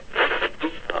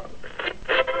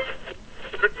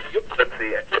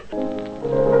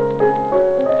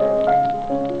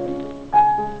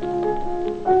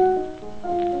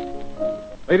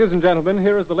Ladies and gentlemen,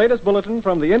 here is the latest bulletin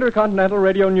from the Intercontinental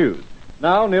Radio News.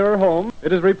 Now, nearer home,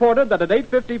 it is reported that at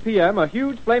 8:50 p.m., a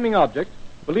huge flaming object,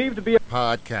 believed to be a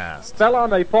podcast, fell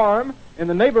on a farm in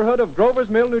the neighborhood of Grover's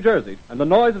Mill, New Jersey, and the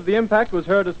noise of the impact was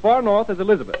heard as far north as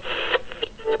Elizabeth.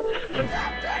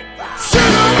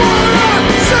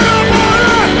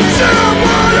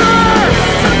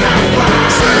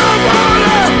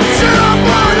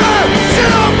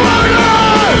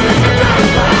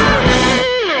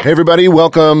 Hey everybody,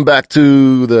 welcome back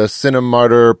to the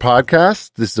Cinemartyr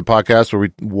podcast. This is a podcast where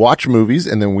we watch movies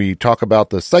and then we talk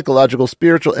about the psychological,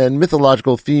 spiritual, and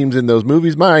mythological themes in those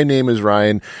movies. My name is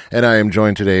Ryan, and I am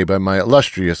joined today by my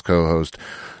illustrious co-host,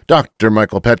 Dr.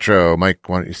 Michael Petro. Mike,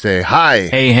 why don't you say hi?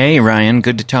 Hey, Ryan.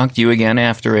 Good to talk to you again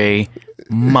after a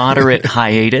moderate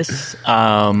hiatus.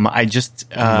 I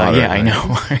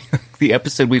know. The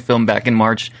episode we filmed back in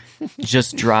March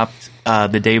just dropped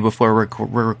the day before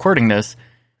we're recording this.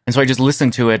 And so I just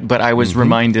listened to it, but I was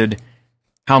reminded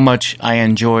how much I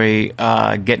enjoy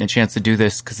getting a chance to do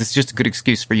this, because it's just a good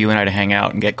excuse for you and I to hang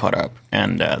out and get caught up,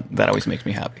 and that always makes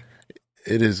me happy.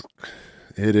 It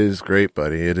is great,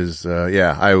 buddy. It is,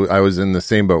 I was in the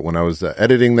same boat when I was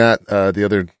editing that the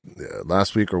other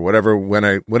last week or whatever.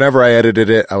 Whenever I edited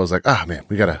it, I was like, man,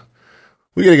 we gotta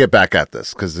get back at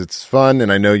this because it's fun,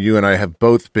 and I know you and I have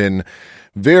both been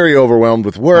very overwhelmed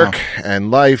with work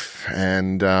and life,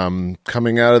 and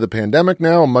coming out of the pandemic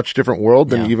now, a much different world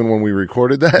than even when we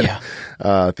recorded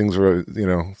that. Things were,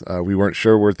 we weren't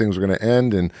sure where things were going to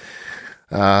end, and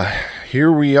here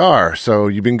we are. So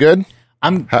you've been good?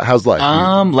 How's life?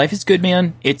 Life is good,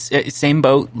 man. It's same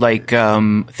boat. Like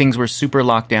things were super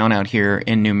locked down out here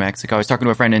in New Mexico. I was talking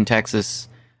to a friend in Texas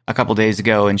a couple days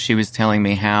ago, and she was telling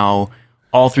me how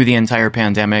all through the entire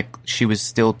pandemic, she was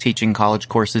still teaching college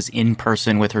courses in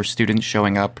person with her students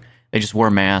showing up. They just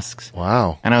wore masks.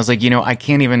 Wow. And I was like, I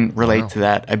can't even relate to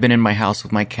that. I've been in my house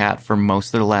with my cat for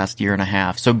most of the last year and a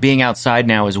half. So being outside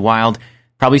now is wild.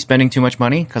 Probably spending too much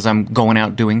money because I'm going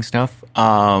out doing stuff.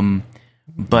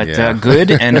 But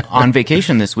good, and on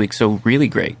vacation this week, so really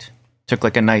great. Took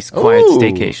like a nice quiet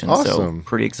staycation. Awesome. So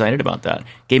pretty excited about that.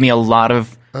 Gave me a lot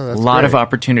of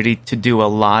opportunity to do a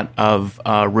lot of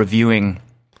reviewing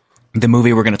the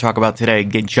movie we're going to talk about today,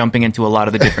 jumping into a lot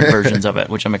of the different versions of it,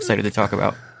 which I'm excited to talk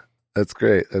about. That's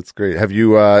great. Have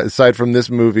you, aside from this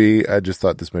movie, I just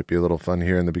thought this might be a little fun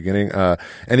here in the beginning,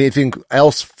 anything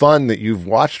else fun that you've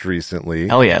watched recently?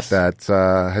 Hell yes. That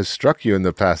has struck you in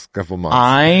the past couple months?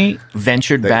 I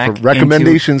ventured back for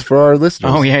recommendations for our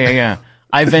listeners. Oh, yeah.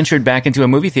 I ventured back into a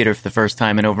movie theater for the first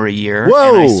time in over a year.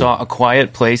 Whoa. And I saw A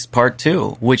Quiet Place Part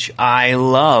 2, which I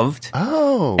loved.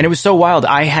 Oh. And it was so wild.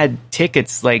 I had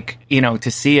tickets,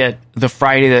 to see it the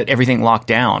Friday that everything locked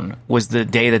down was the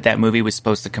day that movie was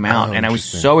supposed to come out. And I was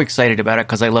so excited about it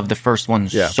because I loved the first one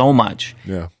so much.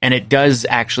 Yeah. And it does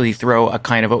actually throw a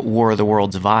kind of a War of the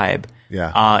Worlds vibe.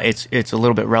 Yeah. It's a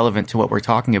little bit relevant to what we're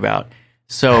talking about.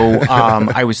 So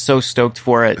I was so stoked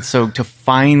for it. So to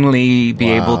finally be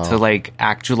able to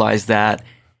actualize that,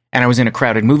 and I was in a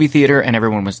crowded movie theater and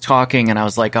everyone was talking, and I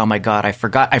was like, oh my God, I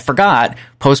forgot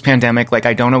post-pandemic,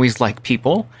 I don't always like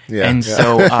people.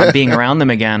 So being around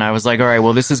them again, I was like, all right,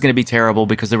 well, this is going to be terrible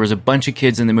because there was a bunch of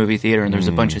kids in the movie theater and there's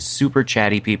a bunch of super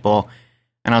chatty people.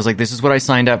 And I was like, this is what I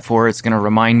signed up for. It's going to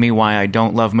remind me why I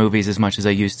don't love movies as much as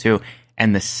I used to.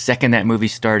 And the second that movie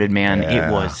started, man,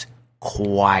 it was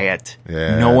quiet.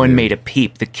 No one made a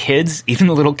peep. The kids, even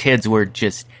the little kids, were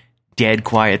just dead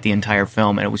quiet the entire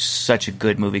film, and it was such a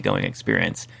good movie-going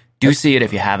experience. See it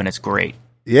if you haven't. It's great.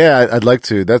 Yeah, I'd like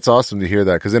to. That's awesome to hear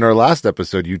that, because in our last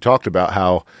episode, you talked about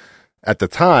how at the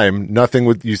time,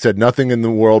 you said nothing in the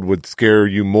world would scare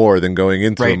you more than going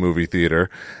into a movie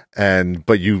theater,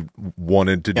 but you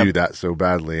wanted to do that so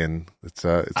baddy, and it's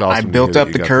awesome. I built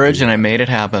up the courage, and I made it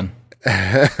happen.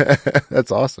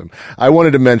 That's awesome. I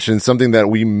wanted to mention something that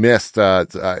we missed.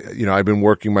 I've been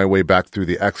working my way back through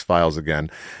the X-Files again,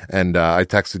 and I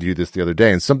texted you this the other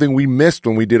day. And something we missed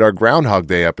when we did our Groundhog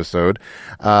Day episode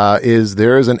is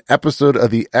there is an episode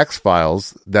of the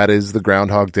X-Files that is the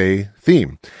Groundhog Day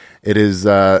theme. It is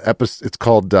it's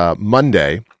called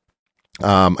Monday.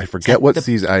 I forget what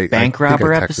season. I think I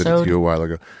texted it to you a while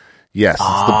ago. Yes,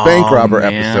 it's the bank robber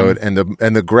episode, and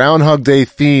the Groundhog Day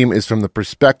theme is from the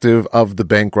perspective of the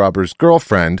bank robber's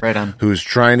girlfriend, who's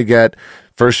trying to get.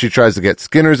 First, she tries to get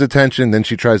Skinner's attention, then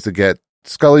she tries to get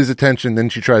Scully's attention, then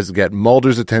she tries to get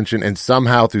Mulder's attention, and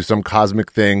somehow through some cosmic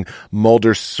thing,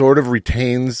 Mulder sort of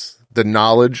retains the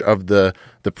knowledge of the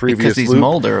previous because he's loop,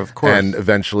 Mulder, of course, and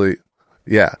eventually,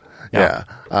 yeah.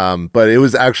 But it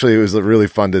was really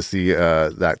fun to see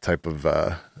that type of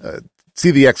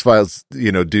see the X-Files,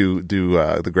 do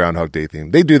the Groundhog Day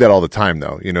theme. They do that all the time,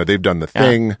 though. They've done The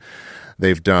Thing.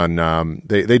 They've done,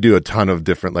 they do a ton of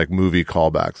different like movie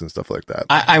callbacks and stuff like that.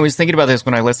 I was thinking about this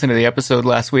when I listened to the episode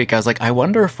last week. I was like, I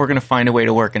wonder if we're going to find a way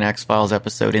to work an X-Files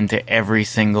episode into every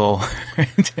episode.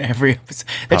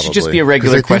 That should just be a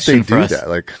regular question for us.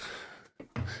 Like,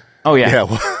 oh yeah.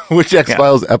 Yeah. Which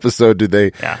X-Files episode do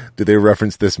they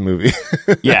reference this movie?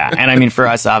 Yeah. And I mean, for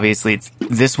us, obviously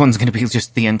this one's going to be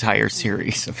just the entire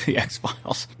series of the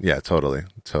X-Files. Yeah, totally.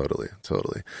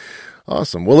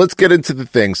 Awesome. Well, let's get into the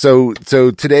thing. So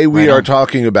today we are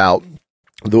talking about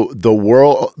the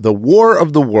War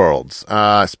of the Worlds.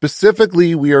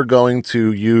 Specifically, we are going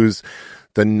to use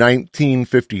the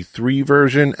 1953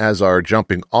 version as our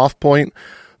jumping off point.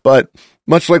 But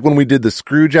much like when we did the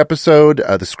Scrooged episode,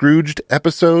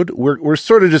 we're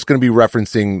sort of just going to be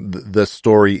referencing the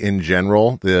story in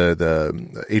general,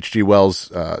 the H.G.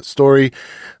 Wells story.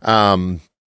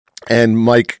 And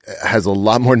Mike has a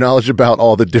lot more knowledge about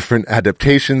all the different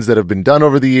adaptations that have been done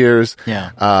over the years.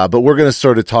 Yeah. But we're going to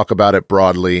sort of talk about it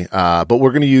broadly. But we're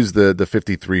going to use the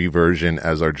 53 version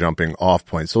as our jumping off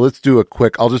point. So I'll just do a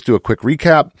quick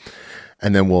recap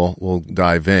and then we'll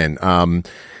dive in.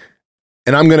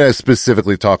 And I'm going to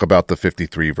specifically talk about the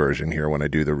 53 version here when I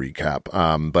do the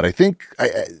recap. But I think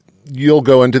you'll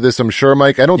go into this, I'm sure,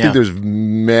 Mike. I don't think there's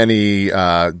many,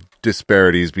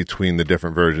 disparities between the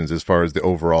different versions as far as the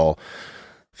overall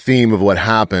theme of what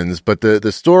happens. But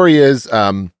the story is,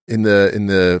 in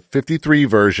the 53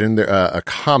 version, a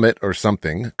comet or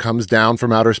something comes down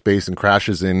from outer space and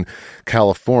crashes in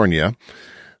California.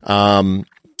 And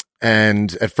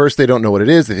at first they don't know what it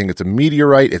is. They think it's a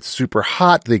meteorite. It's super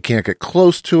hot. They can't get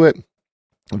close to it.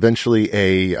 Eventually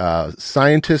a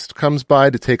scientist comes by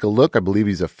to take a look. I believe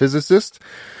he's a physicist.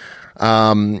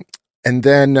 And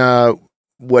then,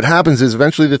 what happens is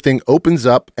eventually the thing opens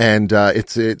up and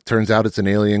it turns out it's an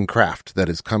alien craft that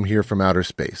has come here from outer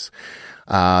space.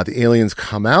 The aliens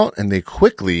come out and they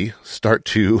quickly start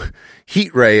to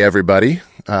heat ray everybody.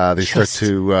 They start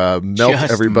to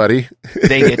melt everybody.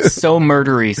 They get so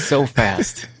murdery so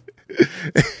fast.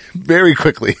 Very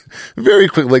quickly.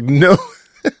 Like, no.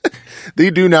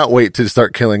 They do not wait to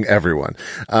start killing everyone.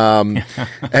 And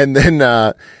then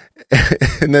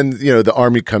the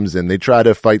army comes in. They try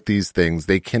to fight these things.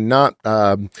 They cannot,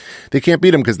 they can't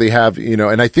beat them because they have,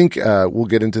 and I think, we'll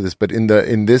get into this, but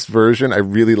in this version, I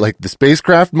really like the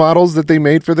spacecraft models that they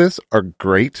made for this are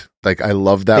great. Like, I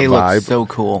love that vibe. They look so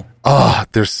cool. Oh,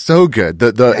 they're so good.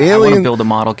 The alien. I want to build a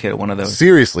model kit of one of those.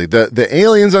 Seriously. The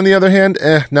aliens, on the other hand,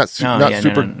 not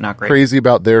super crazy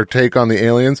about their take on the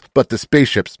aliens, but the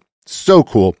spaceships, so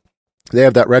cool. They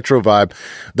have that retro vibe,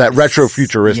 that retro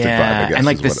futuristic vibe, I guess. And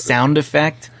like the sound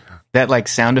effect, that like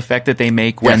sound effect that they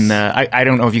make when I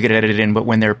don't know if you could edit it in, but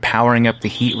when they're powering up the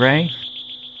heat ray.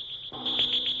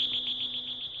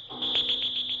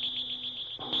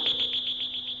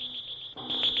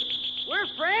 We're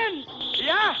friends.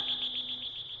 Yeah.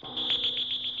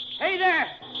 Hey there.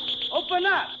 Open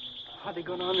up. How are they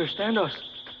going to understand us?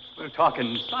 We're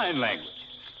talking sign language.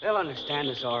 They'll understand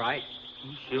us all right.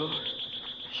 Sure.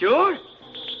 Sure?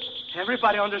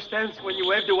 Everybody understands when you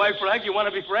wave the white flag, you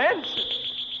want to be friends?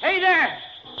 Hey there!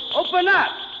 Open up!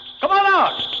 Come on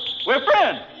out! We're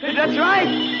friends! That's right!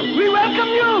 We welcome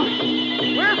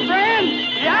you! We're friends!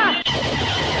 Yeah!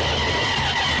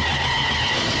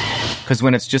 Because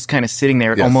when it's just kind of sitting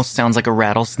there, it almost sounds like a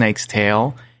rattlesnake's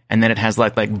tail. And then it has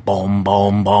like boom,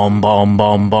 boom, boom, boom,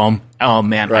 boom, boom. Oh,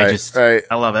 man. I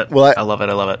love it. Well, I love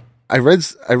it.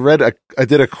 I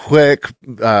did a quick,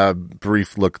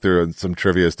 brief look through and some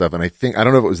trivia stuff. And I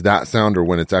don't know if it was that sound or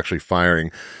when it's actually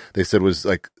firing. They said was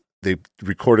like, they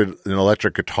recorded an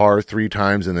electric guitar 3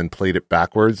 times and then played it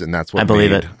backwards. And that's what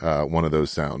made one of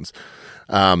those sounds.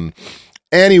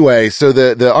 Anyway, so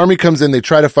the army comes in, they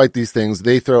try to fight these things.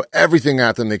 They throw everything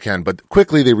at them they can, but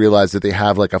quickly they realize that they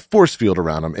have like a force field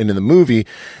around them. And in the movie,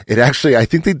 I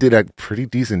think they did a pretty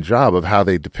decent job of how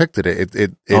they depicted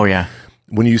it. Oh yeah.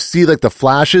 When you see like the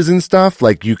flashes and stuff,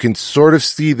 like you can sort of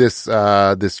see this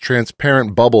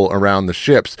transparent bubble around the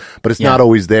ships, but it's not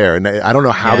always there. And I don't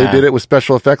know how they did it with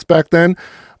special effects back then,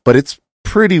 but it's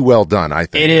pretty well done, I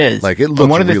think. It is. Like, it looks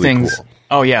one of the really things, cool.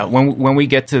 Oh yeah, when we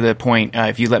get to the point,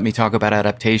 if you let me talk about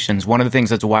adaptations, one of the things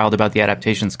that's wild about the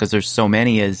adaptations, because there's so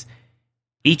many, is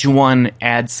each one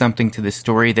adds something to the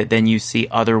story that then you see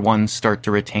other ones start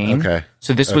to retain. Okay.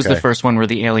 So this was the first one where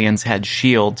the aliens had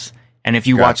shields. And if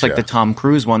you watch like the Tom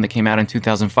Cruise one that came out in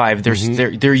 2005,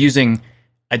 they're using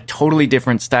a totally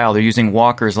different style. They're using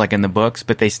walkers like in the books,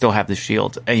 but they still have the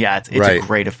shields. It's a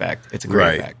great effect. It's a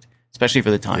great effect, especially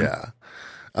for the time. Yeah.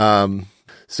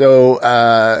 So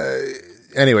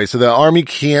anyway, so the army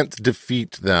can't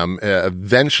defeat them.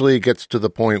 Eventually, it gets to the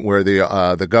point where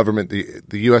the government,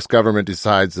 the U.S. government,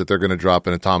 decides that they're going to drop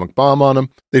an atomic bomb on them.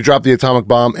 They drop the atomic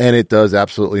bomb, and it does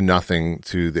absolutely nothing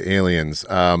to the aliens.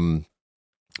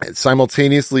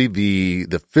 Simultaneously,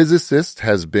 the physicist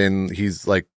he's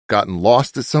like gotten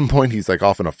lost at some point. He's like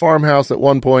off in a farmhouse at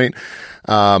one point.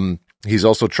 He's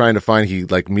also trying to find. He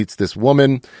like meets this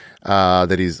woman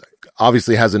that he's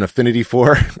obviously has an affinity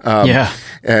for.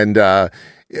 And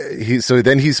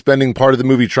he's spending part of the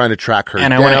movie trying to track her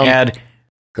down. And I want to add,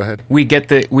 go ahead. We get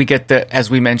the as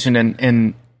we mentioned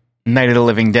in Night of the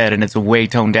Living Dead, and it's way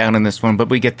toned down in this one, but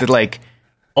we get the like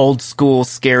old school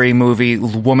scary movie.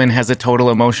 Woman has a total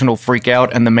emotional freak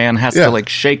out, and the man has to like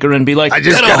shake her and be like, I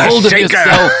just gotta hold shake of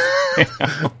yourself.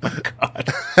 Oh my god.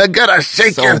 I gotta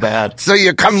shake so you bad. So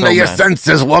you come to your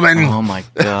senses, woman. Oh my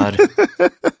god.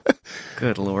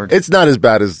 Good lord. It's not as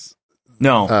bad as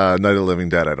Night of the Living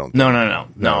Dead, I don't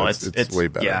think. No, it's way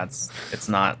better. Yeah, it's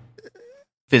not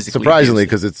physically. Surprisingly,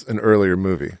 because it's an earlier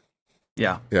movie.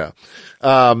 Yeah. Yeah.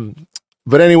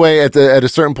 But anyway, at a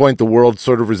certain point, the world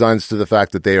sort of resigns to the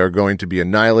fact that they are going to be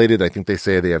annihilated. I think they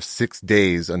say they have 6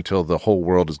 days until the whole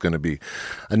world is going to be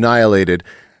annihilated.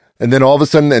 And then all of a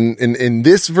sudden, in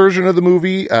this version of the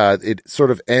movie, it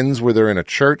sort of ends where they're in a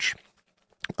church.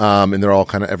 And they're all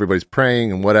everybody's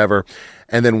praying and whatever.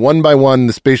 And then one by one,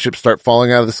 the spaceships start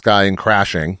falling out of the sky and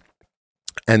crashing.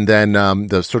 And then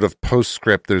the sort of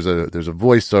postscript, there's a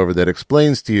voiceover that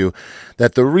explains to you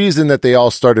that the reason that they all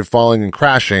started falling and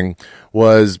crashing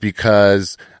was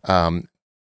because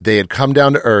they had come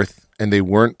down to Earth and they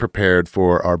weren't prepared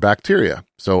for our bacteria.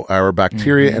 So our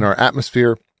bacteria and our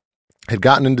atmosphere had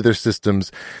gotten into their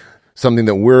systems, something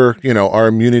that our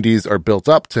immunities are built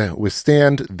up to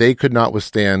withstand. They could not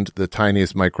withstand the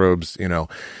tiniest microbes, in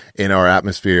our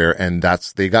atmosphere. And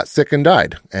they got sick and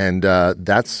died. And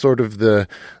that's sort of the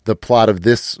plot of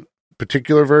this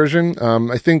particular version.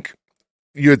 I think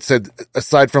you had said,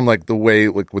 aside from like the way,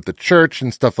 like with the church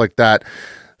and stuff like that,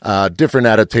 different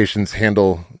adaptations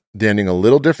handle the ending a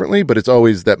little differently, but it's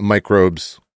always that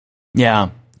microbes. Yeah.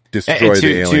 Destroy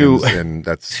the aliens, and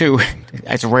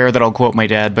it's rare that I'll quote my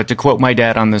dad, but to quote my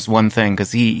dad on this one thing,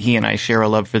 because he and I share a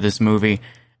love for this movie,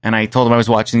 and I told him I was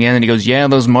watching the end, and he goes, "Yeah,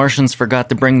 those Martians forgot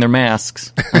to bring their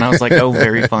masks," and I was like, "Oh,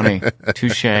 very funny,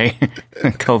 touche."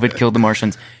 COVID killed the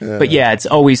Martians, but yeah, it's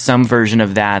always some version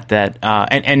of that,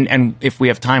 and if we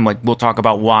have time, like we'll talk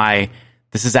about why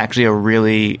this is actually a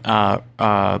really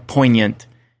poignant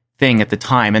thing at the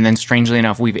time, and then strangely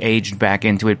enough, we've aged back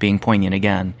into it being poignant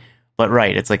again. But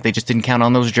right, it's like they just didn't count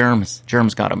on those germs.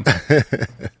 Germs got them.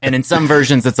 And in some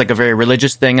versions, it's like a very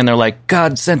religious thing, and they're like,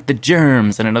 God sent the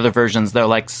germs. And in other versions, they're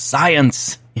like,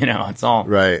 science. It's all...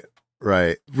 Right.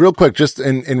 Real quick, just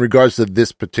in regards to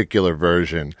this particular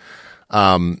version,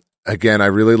 again, I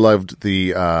really loved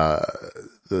the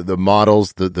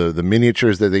models, the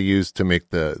miniatures that they used to make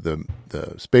the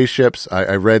spaceships.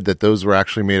 I read that those were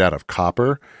actually made out of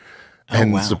copper.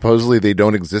 And supposedly they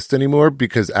don't exist anymore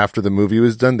because after the movie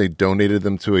was done, they donated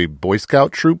them to a Boy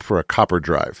Scout troop for a copper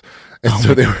drive. And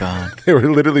so they were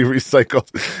literally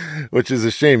recycled, which is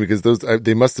a shame because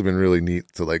they must have been really neat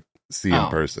to like see in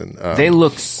person. They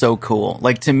look so cool.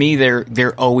 Like to me,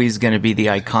 they're always going to be the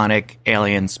iconic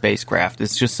alien spacecraft.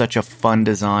 It's just such a fun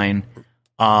design.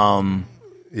 Yeah.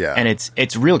 And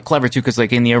it's real clever too, because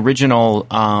like in the original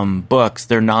books,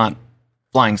 they're not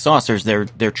flying saucers,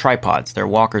 they're tripods, they're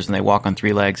walkers, and they walk on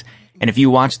 3 legs. And if you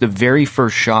watch the very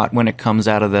first shot when it comes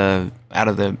out of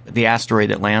the asteroid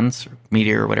that lands,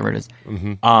 meteor or whatever it is,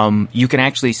 you can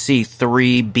actually see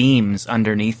 3 beams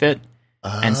underneath it.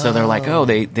 And so they're like,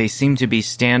 they seem to be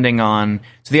standing on.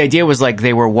 So the idea was like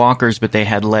they were walkers, but they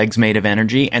had legs made of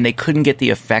energy, and they couldn't get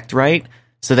the effect right.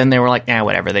 So then they were like,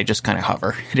 whatever. They just kind of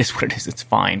hover. It is what it is. It's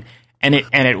fine, and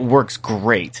it works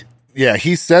great. Yeah,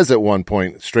 he says at one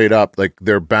point straight up, like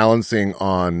they're balancing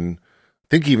on, I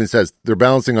think he even says they're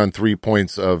balancing on 3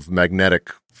 points of magnetic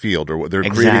field, or they're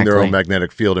creating their own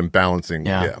magnetic field and balancing.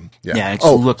 Yeah, it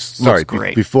looks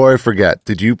great. Before I forget,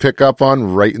 did you pick up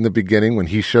on right in the beginning when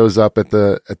he shows up at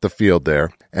the field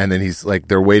there, and then he's like,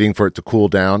 they're waiting for it to cool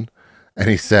down, and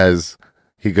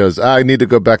he goes, I need to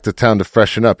go back to town to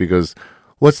freshen up. He goes,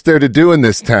 what's there to do in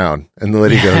this town? And the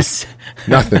lady goes,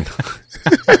 nothing.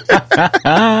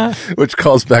 Which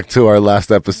calls back to our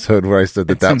last episode where I said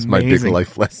that was my big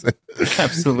life lesson.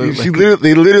 Absolutely.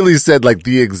 They literally said like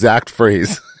the exact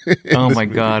phrase. Oh my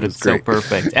God, it's so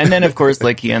perfect. And then of course,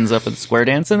 like he ends up at the square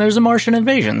dance and there's a Martian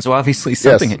invasion. So obviously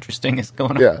something interesting is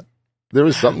going on. Yeah. There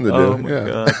was something to do. Oh my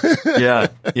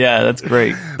God. Yeah, that's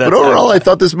great. But overall, I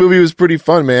thought this movie was pretty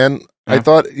fun, man. I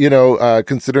thought,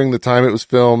 considering the time it was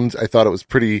filmed, I thought it was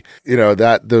pretty,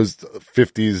 that those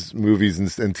 50s movies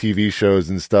and TV shows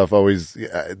and stuff always,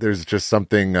 there's just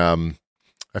something,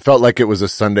 I felt like it was a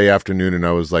Sunday afternoon and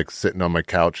I was like sitting on my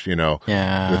couch, with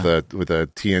a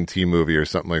TNT movie or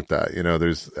something like that.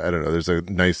 There's a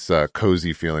nice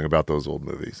cozy feeling about those old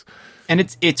movies. And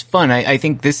it's fun. I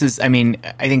think this is, I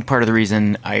think part of the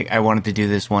reason I wanted to do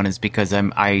this one is because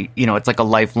it's like a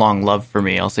lifelong love for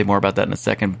me. I'll say more about that in a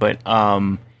second. But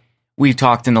we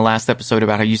talked in the last episode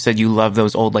about how you said you love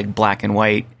those old like black and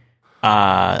white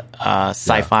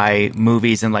sci-fi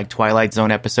movies and like Twilight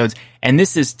Zone episodes. And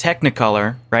this is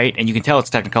Technicolor, right? And you can tell it's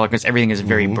Technicolor because everything is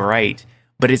very bright,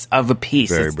 but it's of a piece.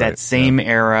 Very it's bright, that same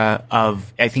era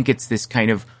of, I think it's this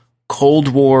kind of Cold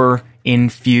War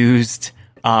infused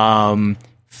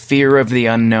fear of the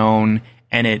unknown,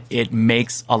 and it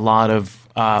makes a lot of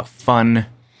fun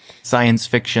science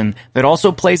fiction that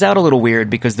also plays out a little weird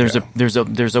because there's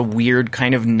a weird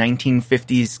kind of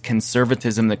 1950s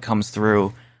conservatism that comes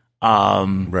through.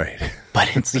 Right.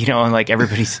 But it's, like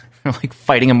everybody's like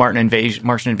fighting a Martian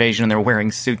invasion and they're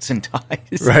wearing suits and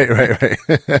ties. Right.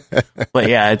 But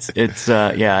yeah,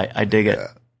 I dig it.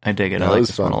 I dig it. No, I like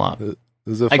this one a lot.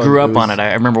 I grew up on it.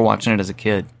 I remember watching it as a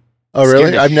kid. Oh,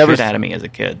 really? I've never shit out of me as a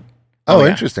kid. Oh,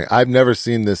 interesting. I've never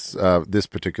seen this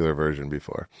particular version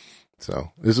before.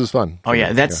 So this was fun. Oh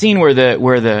yeah. That scene where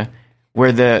the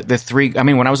three,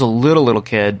 when I was a little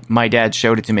kid, my dad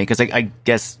showed it to me because I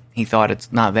guess he thought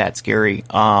it's not that scary.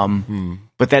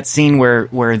 But that scene where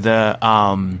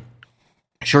the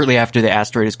shortly after the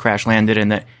asteroid has crash landed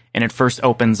and it first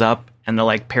opens up and the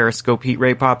like periscope heat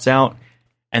ray pops out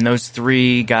and those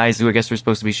three guys who I guess were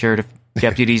supposed to be sheriff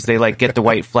deputies, they like get the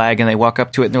white flag and they walk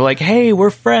up to it and they're like, "Hey, we're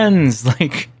friends.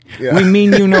 Like we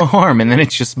mean you no harm." And then it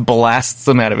just blasts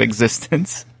them out of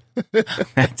existence.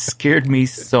 That scared me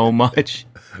so much.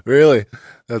 Really?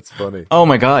 That's funny. Oh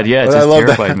my God, yeah, it just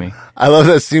terrified me. I love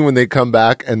that scene when they come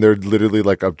back and they're literally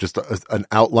like just an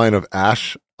outline of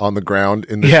ash on the ground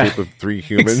in the shape of three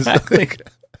humans. Exactly.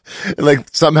 like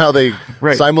somehow they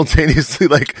simultaneously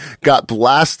like got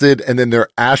blasted and then their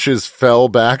ashes fell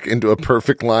back into a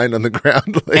perfect line on the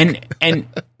ground.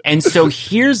 And so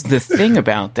here's the thing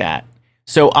about that.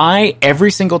 So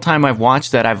every single time I've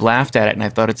watched that, I've laughed at it and I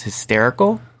thought it's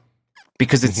hysterical.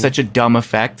 Because it's such a dumb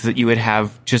effect that you would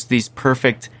have just these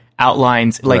perfect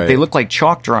outlines, like they look like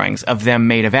chalk drawings of them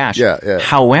made of ash. Yeah.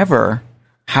 However,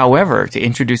 to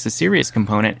introduce a serious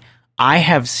component, I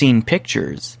have seen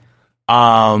pictures.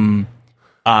 This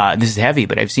is heavy,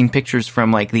 but I've seen pictures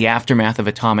from like the aftermath of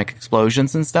atomic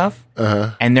explosions and stuff.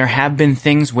 And there have been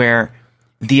things where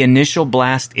the initial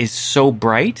blast is so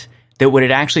bright that what it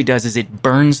actually does is it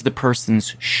burns the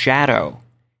person's shadow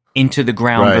into the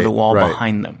ground or the wall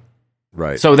behind them.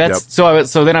 Right. So that's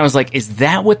so then I was like, is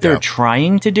that what they're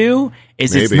trying to do?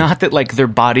 Is Maybe. It's not that like their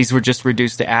bodies were just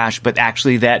reduced to ash, but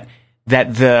actually that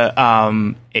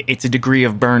the it's a degree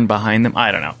of burn behind them.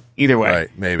 I don't know. Either way. Right,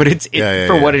 maybe. But it's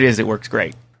for what it is, it works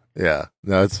great. Yeah.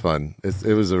 No, it's fun.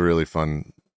 It was a really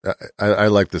fun I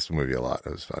like this movie a lot.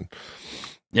 It was fun.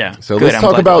 Yeah. So let's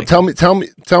talk about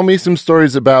tell me some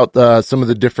stories about some of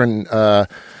the different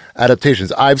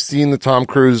adaptations. I've seen the Tom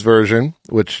Cruise version,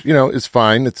 which is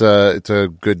fine. It's a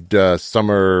good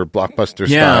summer blockbuster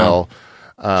style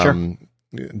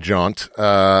jaunt.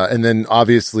 And then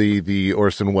obviously the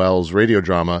Orson Welles radio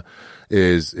drama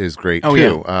is great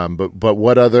too. Yeah. But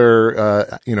what other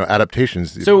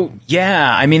adaptations? So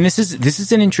this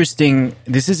is an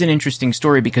interesting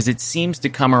story because it seems to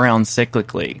come around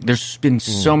cyclically. There's been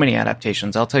so many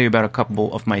adaptations. I'll tell you about a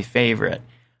couple of my favorite.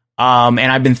 And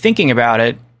I've been thinking about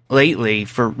it lately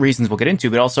for reasons we'll get into,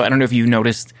 but also I don't know if you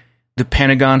noticed the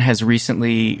Pentagon has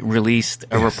recently released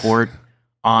a report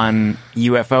on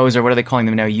UFOs, or what are they calling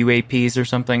them now? UAPs or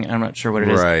something? I'm not sure what it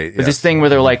is. Right. But this thing where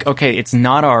they're like, okay, it's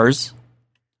not ours.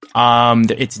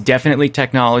 It's definitely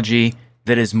technology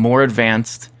that is more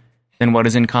advanced than what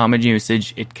is in common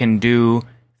usage. It can do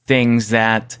things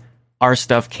that our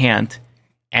stuff can't.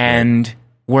 And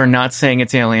we're not saying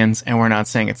it's aliens, and we're not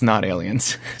saying it's not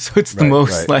aliens. So it's the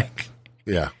most like...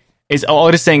 Yeah. Is all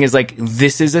it is saying is like,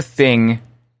 this is a thing.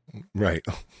 Right.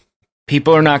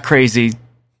 People are not crazy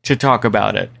to talk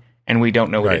about it, and we don't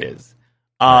know what it is.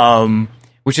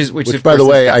 Which by the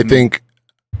way, I think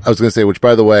I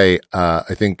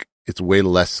think it's way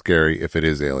less scary if it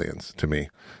is aliens to me.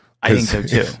 I think so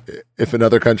too. If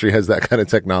another country has that kind of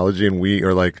technology and we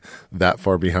are like that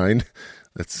far behind,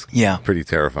 that's pretty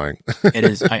terrifying. It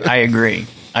is. I agree.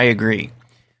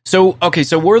 So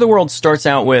War of the Worlds starts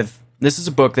out with This is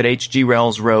a book that H.G.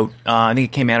 Wells wrote. I think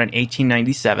it came out in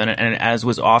 1897, and as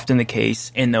was often the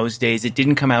case in those days, it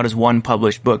didn't come out as one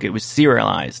published book. It was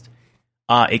serialized.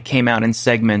 It came out in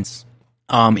segments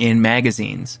in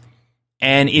magazines.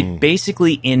 And it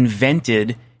basically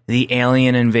invented the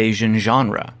alien invasion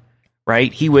genre,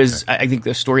 right? He was, I think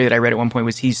the story that I read at one point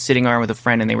was he's sitting around with a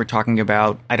friend and they were talking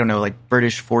about, I don't know, like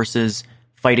British forces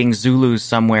fighting Zulus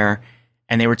somewhere.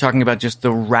 And they were talking about just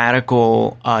the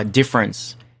radical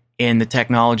difference in the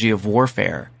technology of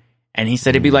warfare. And he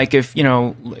said it'd be like if,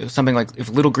 something like if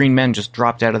little green men just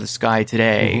dropped out of the sky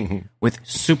today with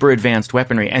super advanced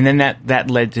weaponry. And then that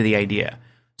led to the idea.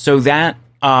 So that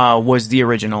was the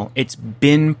original. It's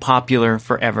been popular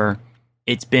forever.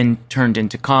 It's been turned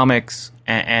into comics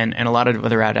and a lot of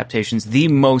other adaptations. The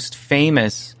most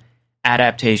famous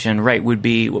adaptation, right, would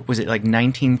be, what was it, like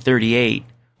 1938?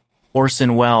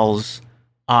 Orson Welles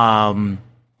had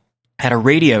a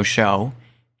radio show,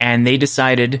 and they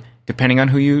decided, depending on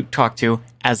who you talk to,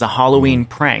 as a Halloween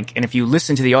prank. And if you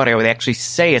listen to the audio, they actually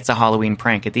say it's a Halloween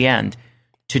prank at the end.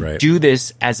 To do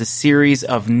this as a series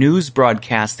of news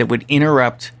broadcasts that would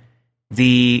interrupt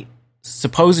the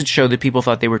supposed show that people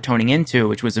thought they were tuning into,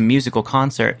 which was a musical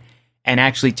concert, and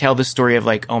actually tell the story of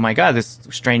like, oh my God, this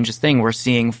strangest thing, we're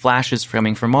seeing flashes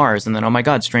coming from Mars, and then, oh my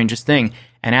God, strangest thing,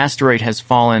 an asteroid has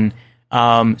fallen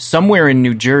somewhere in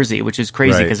New Jersey, which is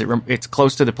crazy because it's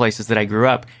close to the places that I grew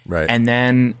up. Right. And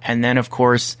then of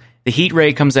course, the heat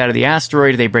ray comes out of the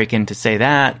asteroid. They break in to say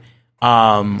that,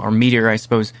 or meteor, I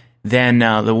suppose. Then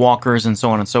the walkers and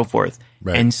so on and so forth.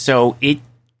 Right. And so it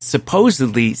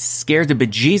supposedly scared the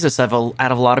bejesus out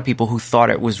of a lot of people who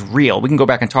thought it was real. We can go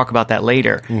back and talk about that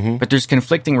later. But there's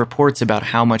conflicting reports about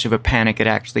how much of a panic it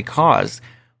actually caused.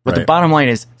 But the bottom line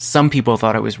is some people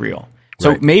thought it was real.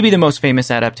 So maybe the most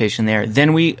famous adaptation there.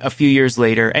 Then a few years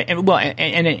later, and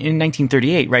in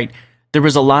 1938, right, there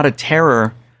was a lot of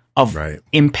terror of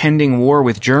impending war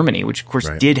with Germany, which of course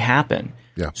did happen.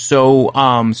 Yeah. So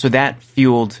that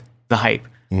fueled the hype.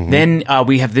 Then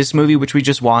we have this movie, which we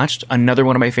just watched, another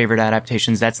one of my favorite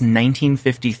adaptations. That's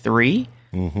 1953.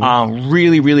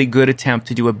 Really, really good attempt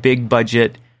to do a big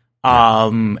budget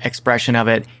expression of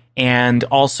it. And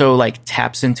also like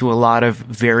taps into a lot of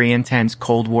very intense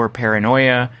Cold War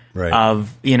paranoia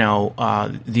of,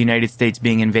 the United States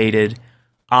being invaded.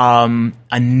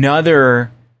 Another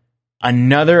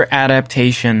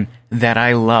adaptation that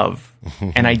I love,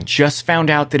 and I just found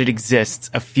out that it exists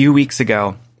a few weeks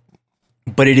ago,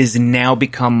 but it has now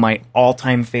become my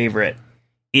all-time favorite,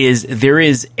 there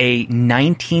is a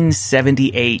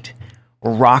 1978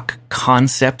 rock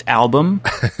concept album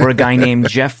where a guy named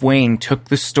Jeff Wayne took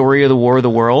the story of the War of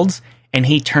the Worlds and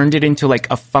he turned it into like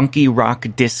a funky rock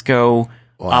disco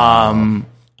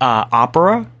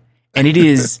opera. And it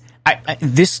is,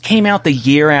 this came out the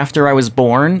year after I was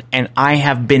born, and I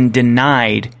have been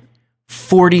denied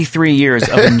 43 years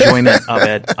of enjoyment of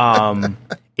it.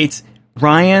 It's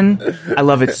Ryan, I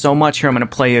love it so much. Here, I'm going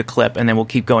to play you a clip and then we'll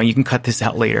keep going. You can cut this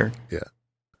out later. Yeah.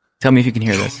 Tell me if you can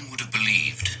hear this. No one would have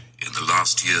believed in the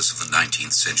last years of the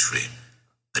 19th century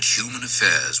that human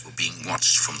affairs were being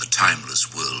watched from the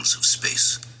timeless worlds of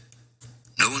space.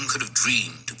 No one could have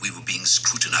dreamed that we were being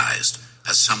scrutinized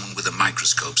as someone with a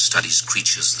microscope studies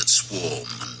creatures that swarm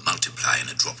and multiply in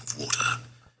a drop of water.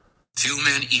 Few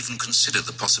men even consider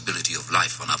the possibility of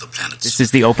life on other planets. This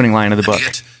is the opening line of the book,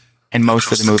 yet, and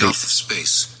most of the movies. Gulf of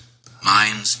space,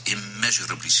 minds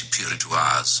immeasurably superior to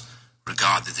ours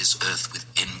regarded this Earth with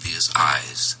envious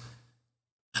eyes.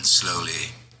 And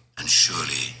slowly and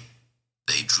surely,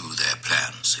 they drew their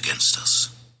plans against us.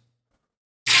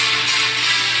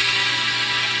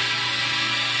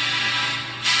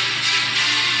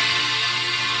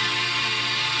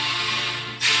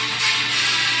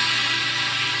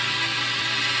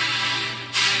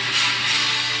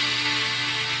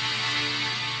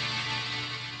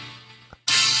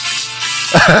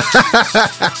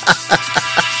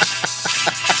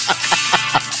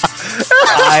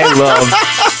 I love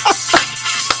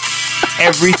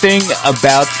everything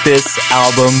about this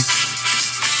album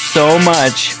so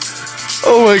much.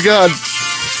 Oh my God.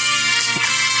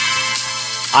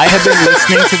 I have been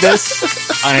listening to this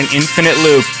on an infinite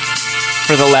loop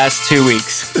for the last 2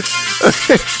 weeks.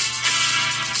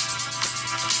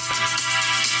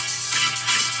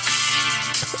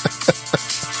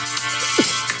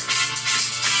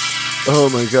 Oh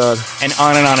my God. And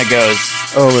on it goes.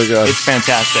 Oh my God. It's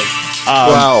fantastic.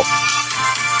 Wow.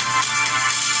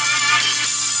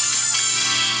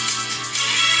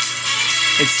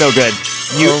 It's so good.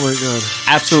 You oh my God.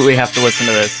 absolutely have to listen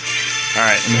to this. All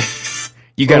right.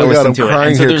 You got to listen to it.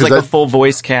 And so there's like a full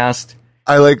voice cast.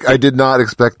 I did not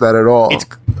expect that at all.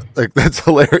 Like, that's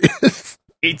hilarious.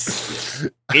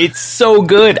 It's so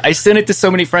good. I sent it to so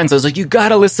many friends. I was like, you got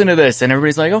to listen to this. And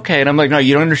everybody's like, okay. And I'm like, no,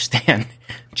 you don't understand.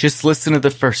 Just listen to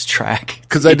the first track.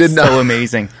 Because I did not. So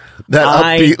amazing. That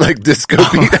upbeat, like, disco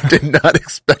beat, I did not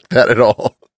expect that at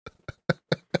all.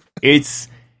 It's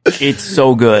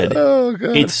so good. Oh,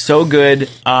 God. It's so good.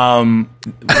 One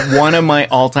of my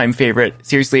all-time favorite.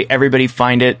 Seriously, everybody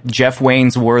find it. Jeff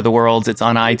Wayne's War of the Worlds. It's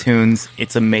on iTunes.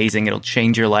 It's amazing. It'll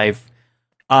change your life.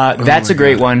 That's a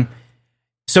great one.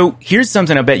 So here's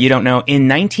something I bet you don't know. In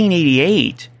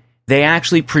 1988, they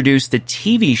actually produced a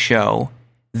TV show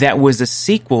that was a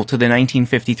sequel to the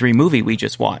 1953 movie we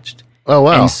just watched. Oh,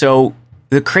 wow. And so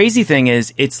the crazy thing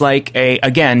is, it's like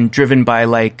again, driven by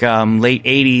like late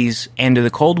 80s, end of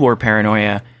the Cold War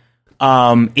paranoia.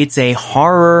 It's a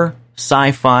horror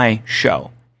sci-fi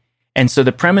show. And so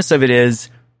the premise of it is,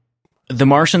 the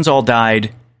Martians all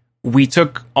died. We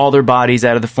took all their bodies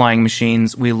out of the flying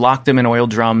machines. We locked them in oil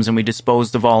drums, and we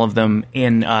disposed of all of them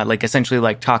in like essentially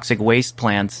like toxic waste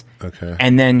plants. Okay.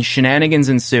 And then shenanigans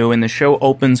ensue, and the show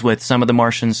opens with some of the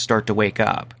Martians start to wake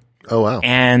up. Oh, wow.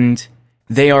 And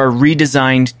they are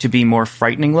redesigned to be more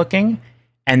frightening looking,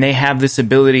 and they have this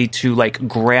ability to like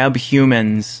grab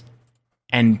humans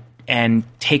and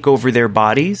take over their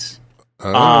bodies.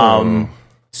 Oh.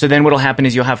 So then what'll happen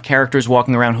is you'll have characters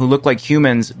walking around who look like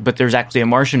humans, but there's actually a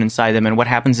Martian inside them. And what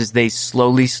happens is they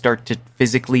slowly start to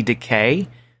physically decay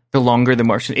the longer the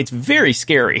Martian... It's very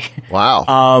scary. Wow.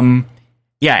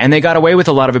 Yeah, and they got away with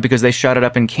a lot of it because they shot it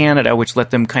up in Canada, which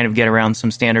let them kind of get around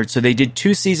some standards. So they did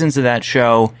 2 seasons of that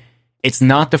show. It's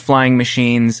not the flying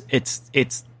machines.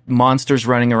 It's monsters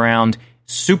running around.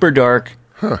 Super dark.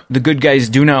 Huh. The good guys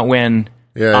do not win.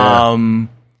 Yeah.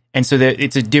 And so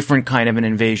it's a different kind of an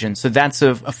invasion. So that's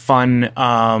a fun...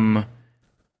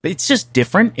 it's just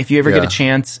different. If you ever get a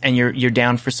chance and you're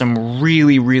down for some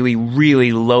really, really,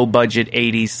 really low-budget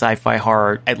 80s sci-fi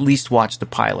horror, at least watch the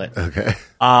pilot. Okay.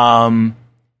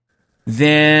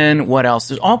 Then what else?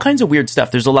 There's all kinds of weird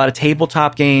stuff. There's a lot of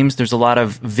tabletop games. There's a lot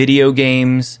of video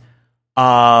games.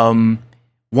 One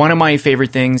of my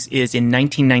favorite things is in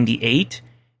 1998...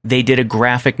 they did a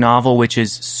graphic novel, which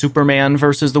is Superman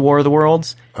versus the War of the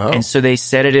Worlds. Oh. And so they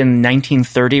set it in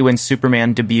 1930 when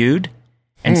Superman debuted.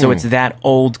 And so it's that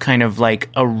old kind of like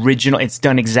original. It's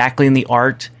done exactly in the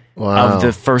art of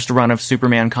the first run of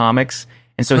Superman comics.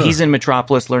 And so he's in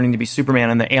Metropolis learning to be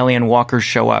Superman, and the alien walkers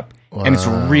show up. Wow. And it's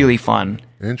really fun.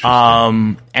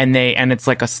 Interesting. And it's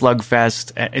like a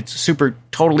slugfest. It's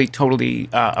totally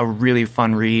a really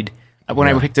fun read. When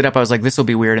I picked it up, I was like, this will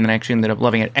be weird. And then I actually ended up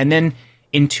loving it. And then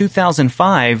in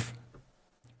 2005,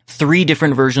 3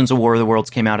 different versions of War of the Worlds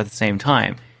came out at the same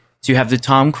time. So you have the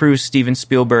Tom Cruise, Steven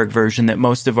Spielberg version that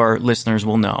most of our listeners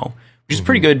will know, which is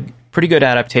pretty good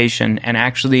adaptation, and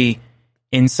actually,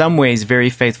 in some ways, very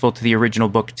faithful to the original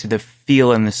book, to the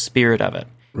feel and the spirit of it.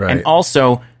 Right. And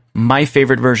also, my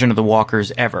favorite version of the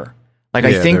Walkers ever. Like,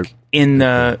 I think in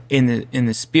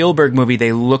the Spielberg movie,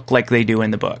 they look like they do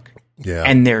in the book. Yeah.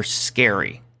 And they're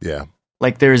scary. Yeah.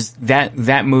 Like, there's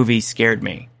that movie scared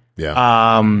me. Yeah.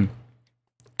 I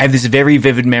have this very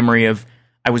vivid memory of,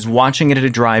 I was watching it at a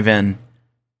drive-in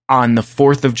on the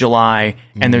 4th of July,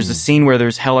 and there's a scene where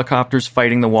there's helicopters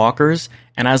fighting the walkers,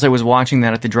 and as I was watching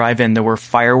that at the drive-in, there were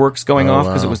fireworks going off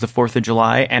because it was the 4th of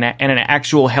July, and an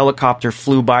actual helicopter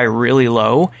flew by really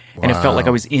low, and it felt like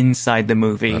I was inside the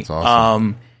movie. That's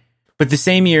awesome. But the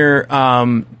same year,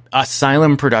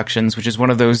 Asylum Productions, which is one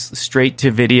of those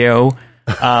straight-to-video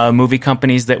movie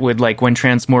companies that would, like, when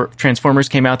Transformers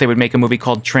came out, they would make a movie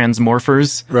called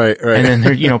Transmorphers. Right. And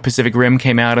then, Pacific Rim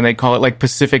came out, and they'd call it, like,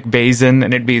 Pacific Basin,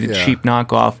 and it'd be the cheap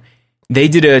knockoff. They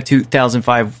did a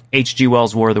 2005 H.G.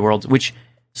 Wells War of the Worlds, which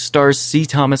stars C.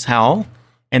 Thomas Howell,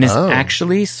 and is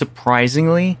actually,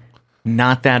 surprisingly,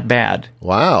 not that bad.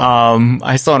 Wow.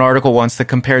 I saw an article once that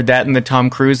compared that and the Tom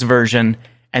Cruise version,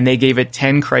 and they gave it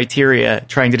 10 criteria,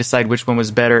 trying to decide which one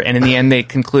was better, and in the end, they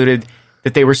concluded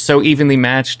that they were so evenly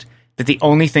matched that the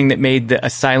only thing that made the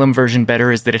Asylum version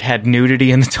better is that it had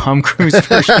nudity and the Tom Cruise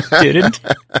version didn't.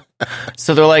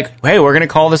 So they're like, hey, we're going to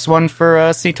call this one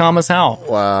for C. Thomas Howell.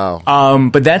 Wow.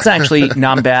 But that's actually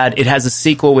not bad. It has a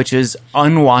sequel, which is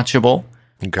unwatchable.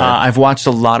 Okay. I've watched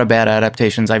a lot of bad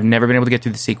adaptations. I've never been able to get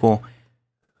through the sequel.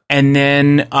 And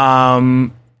then a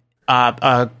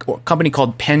company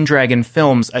called Pendragon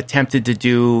Films attempted to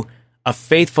do a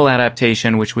faithful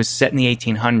adaptation, which was set in the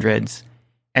 1800s.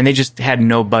 And they just had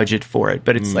no budget for it,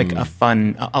 but it's like a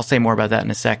fun... I'll say more about that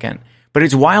in a second. But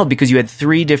it's wild because you had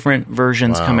 3 different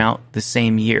versions come out the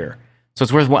same year. So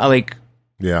it's worth, like...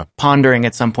 pondering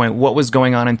at some point what was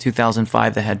going on in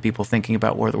 2005 that had people thinking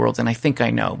about War of the Worlds, and I think I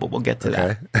know, but we'll get to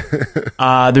that.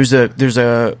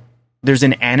 There's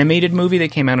an animated movie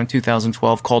that came out in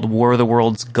 2012 called War of the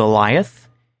Worlds Goliath,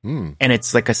 and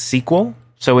it's like a sequel.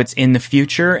 So it's in the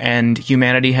future, and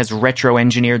humanity has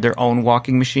retro-engineered their own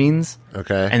walking machines.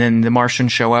 Okay. And then the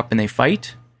Martians show up and they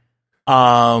fight.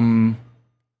 Last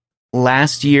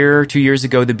year, 2 years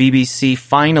ago, the BBC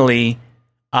finally,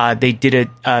 they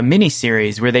did a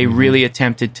mini-series where they really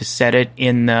attempted to set it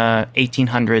in the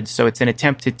 1800s. So it's an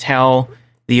attempt to tell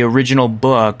the original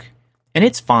book, and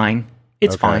it's fine.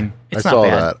 It's fine. It's not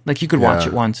bad. That. Like, you could watch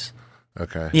it once.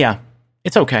 Okay. Yeah,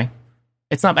 it's okay.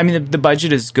 It's not. I mean, the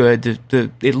budget is good.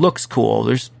 It looks cool.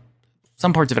 There's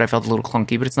some parts of it I felt a little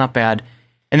clunky, but it's not bad.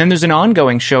 And then there's an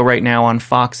ongoing show right now on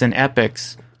Fox and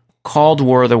Epix called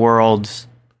War of the Worlds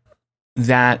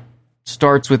that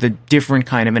starts with a different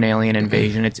kind of an alien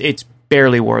invasion. It's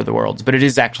barely War of the Worlds, but it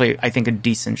is actually, I think, a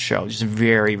decent show. Just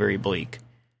very, very bleak.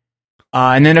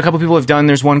 And then a couple people have done.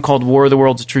 There's one called War of the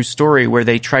Worlds: A True Story, where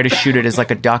they try to shoot it as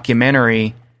like a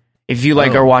documentary. If you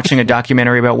are watching a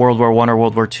documentary about World War I or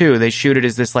World War II, they shoot it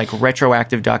as this like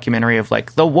retroactive documentary of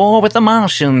like the war with the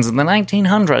Martians in the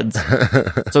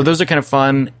 1900s. So those are kind of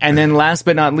fun. And then last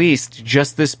but not least,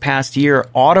 just this past year,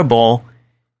 Audible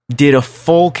did a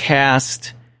full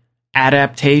cast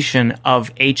adaptation of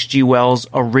H.G. Wells'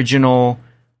 original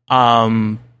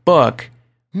book,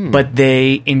 but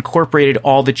they incorporated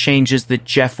all the changes that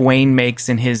Jeff Wayne makes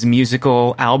in his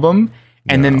musical album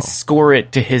and then score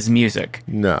it to his music.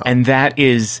 And that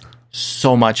is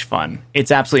so much fun.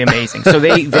 It's absolutely amazing. So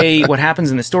they what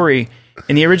happens in the story,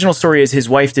 in the original story, is his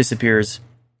wife disappears,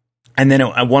 and then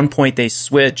at one point they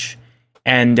switch,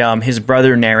 and his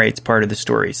brother narrates part of the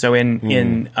story. So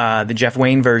in the Jeff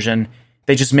Wayne version,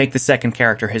 they just make the second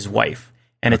character his wife,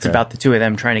 and it's about the two of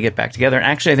them trying to get back together. And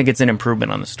actually, I think it's an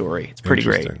improvement on the story. It's pretty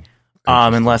great.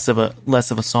 And less of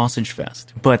a sausage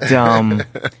fest. But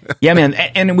yeah, man,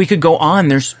 and we could go on.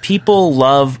 There's people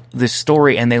love the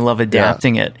story and they love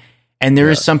adapting it. And there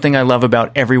is something I love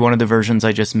about every one of the versions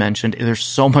I just mentioned. They're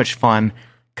so much fun.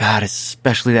 God,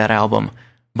 especially that album.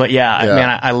 But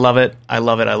man, I love it. I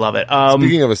love it. I love it.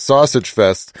 Speaking of a sausage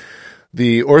fest,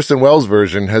 the Orson Welles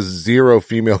version has 0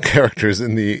 female characters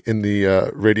in the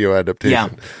radio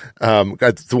adaptation.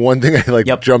 That's the one thing I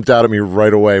jumped out at me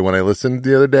right away when I listened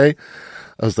the other day.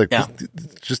 I was like,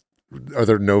 just are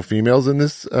there no females in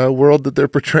this world that they're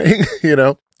portraying? You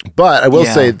know. But I will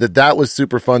say that was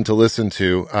super fun to listen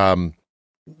to.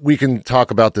 We can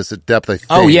talk about this at depth, I think.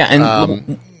 Oh yeah,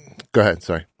 and go ahead.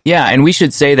 Sorry. Yeah, and we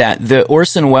should say that the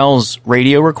Orson Welles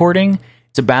radio recording,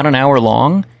 it's about an hour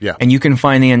long, and you can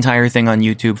find the entire thing on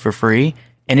YouTube for free,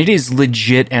 and it is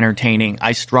legit entertaining.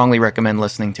 I strongly recommend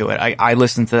listening to it. I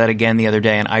listened to that again the other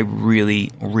day, and I really,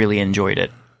 really enjoyed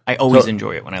it. I always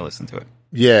enjoy it when I listen to it.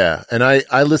 Yeah, and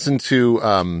I listened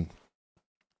to,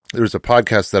 there was a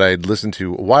podcast that I had listened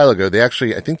to a while ago. They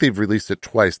actually, I think they've released it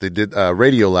twice. They did,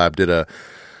 Radiolab did a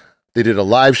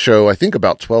live show, I think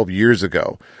about 12 years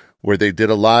ago, where they did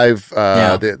a live,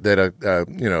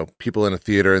 people in a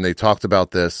theater, and they talked about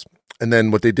this. And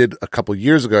then what they did a couple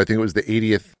years ago, I think it was the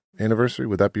 80th anniversary.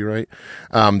 Would that be right?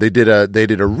 They did a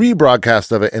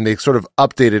rebroadcast of it, and they sort of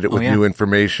updated it with new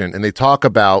information. And they talk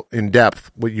about in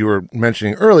depth what you were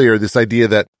mentioning earlier, this idea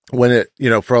that when it,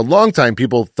 for a long time,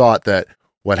 people thought that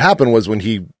what happened was when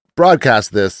he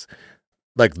broadcast this,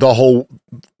 like the whole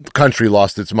country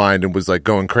lost its mind and was like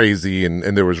going crazy,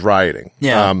 and there was rioting.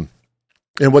 Yeah.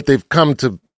 And what they've come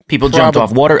to people jumped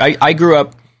off water. I grew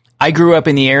up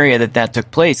in the area that took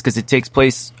place because it takes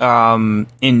place in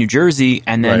New Jersey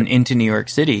and then into New York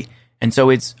City. And so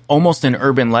it's almost an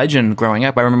urban legend growing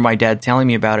up. I remember my dad telling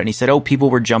me about it, and he said, people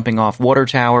were jumping off water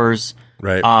towers.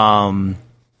 Right.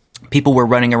 People were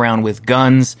running around with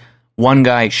guns. One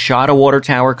guy shot a water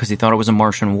tower because he thought it was a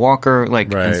Martian walker,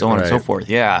 and so on and so forth.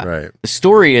 Yeah. Right. The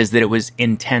story is that it was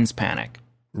intense panic.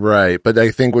 Right. But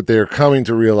I think what they're coming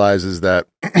to realize is that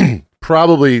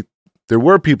probably there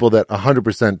were people that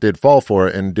 100% did fall for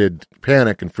it and did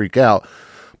panic and freak out,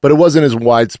 but it wasn't as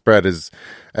widespread as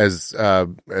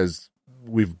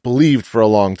we've believed for a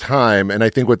long time. And I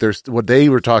think what they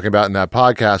were talking about in that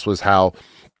podcast was how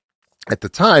at the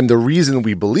time, the reason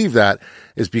we believe that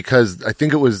is because I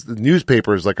think it was the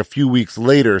newspapers, like a few weeks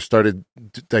later, started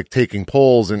taking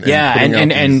polls and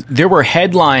there were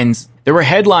headlines. There were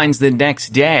headlines the next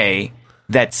day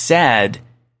that said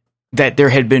that there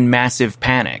had been massive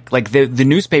panic. Like the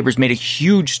newspapers made a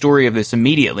huge story of this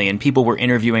immediately, and people were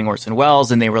interviewing Orson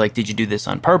Welles, and they were like, "Did you do this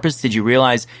on purpose? Did you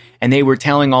realize?" And they were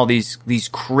telling all these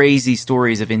crazy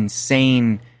stories of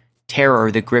insane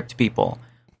terror that gripped people.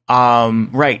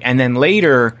 Right. And then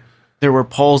later, there were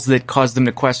polls that caused them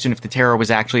to question if the terror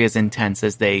was actually as intense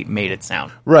as they made it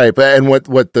sound. Right. But and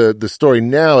what the story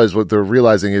now is, what they're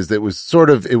realizing is that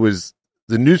it was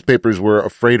the newspapers were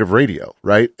afraid of radio,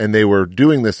 right? And they were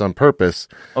doing this on purpose.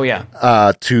 Oh,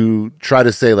 yeah. To try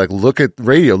to say, like, look at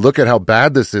radio, look at how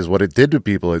bad this is, what it did to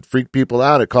people. It freaked people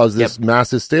out. It caused this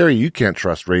mass hysteria. You can't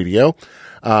trust radio.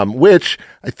 Which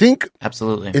I think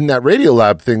absolutely in that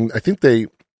Radiolab thing, I think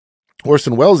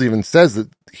Orson Welles even says that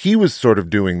he was sort of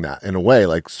doing that in a way,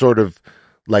 like sort of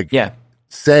like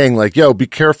saying like, yo, be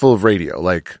careful of radio.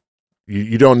 Like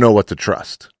you don't know what to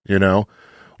trust, you know?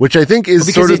 Which I think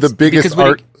is sort of the biggest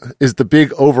is the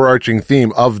big overarching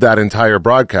theme of that entire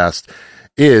broadcast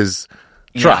is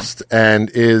trust and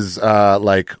is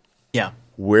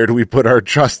where do we put our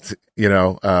trust, you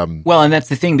know? Well, and that's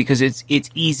the thing, because it's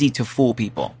easy to fool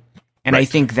people. And I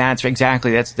think that's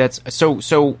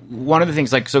so one of the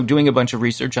things, like, so doing a bunch of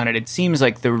research on it, it seems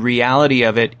like the reality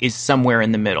of it is somewhere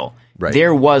in the middle. Right.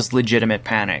 There was legitimate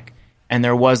panic and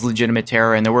there was legitimate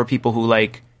terror, and there were people who,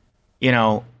 like, you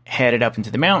know, headed up into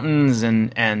the mountains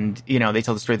and you know, they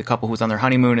tell the story of the couple who was on their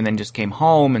honeymoon and then just came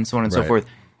home and so on and so forth.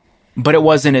 But it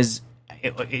wasn't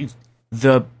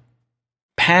the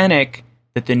panic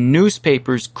that the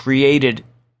newspapers created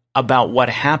about what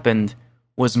happened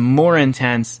was more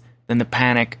intense than the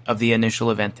panic of the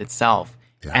initial event itself.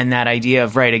 Yeah. And that idea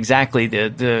of, right, exactly,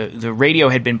 the radio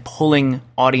had been pulling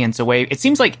audience away. It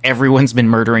seems like everyone's been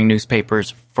murdering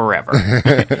newspapers forever.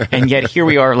 And yet here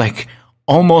we are, like,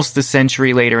 almost a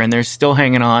century later, and they're still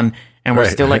hanging on, and we're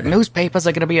still like, newspapers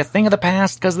are going to be a thing of the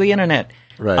past because of the internet.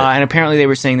 Right. And apparently they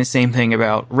were saying the same thing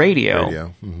about radio.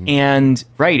 Mm-hmm. And,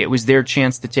 it was their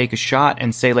chance to take a shot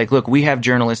and say, like, look, we have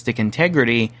journalistic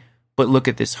integrity, but look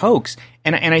at this hoax.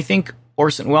 And I think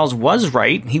Orson Welles was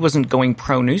right. He wasn't going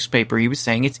pro-newspaper. He was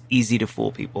saying it's easy to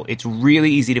fool people. It's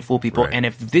really easy to fool people. Right. And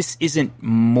if this isn't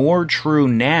more true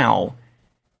now,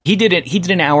 he did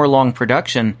an hour-long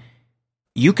production.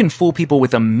 You can fool people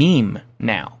with a meme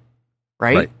now,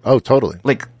 right? Oh, totally.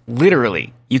 Like,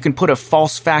 literally, you can put a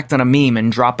false fact on a meme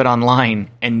and drop it online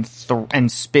and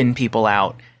spin people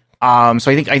out.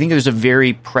 So I think there's a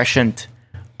very prescient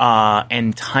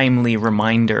and timely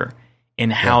reminder in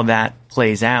how that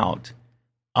plays out.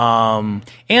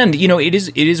 And you know, it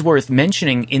is worth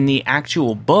mentioning in the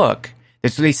actual book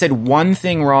that they said one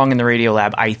thing wrong in the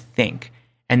Radiolab, I think,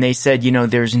 and they said, you know,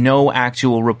 there's no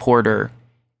actual reporter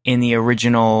in the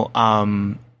original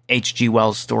H.G.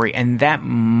 Wells story, and that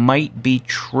might be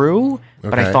true,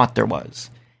 but I thought there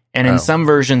was. And in some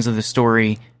versions of the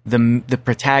story, the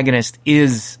protagonist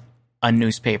is a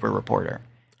newspaper reporter,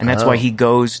 and that's why he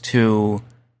goes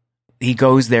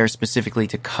there specifically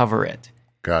to cover it.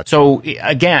 Gotcha. So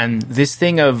again, this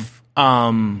thing of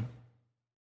when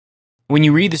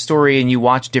you read the story and you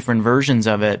watch different versions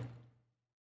of it,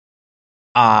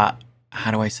 how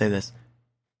do I say this?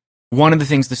 One of the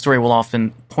things the story will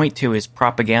often point to is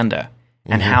propaganda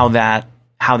and how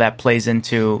that plays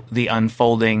into the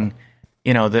unfolding,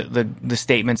 you know, the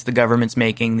statements the government's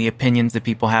making, the opinions that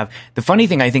people have. The funny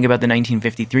thing I think about the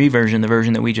 1953 version, the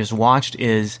version that we just watched,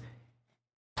 is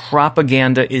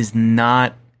propaganda is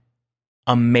not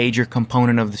a major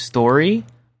component of the story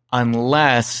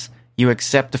unless you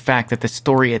accept the fact that the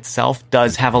story itself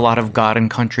does have a lot of God and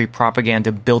country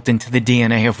propaganda built into the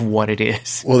DNA of what it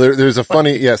is. Well, there's a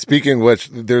funny, speaking of which,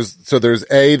 there's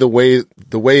the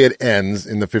way it ends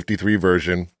in the 53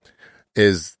 version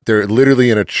is they're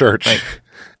literally in a church. Right.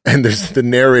 And the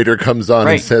narrator comes on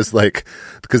and says, like,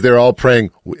 because they're all praying,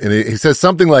 and he says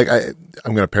something like,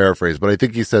 I'm going to paraphrase, but I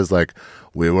think he says, like,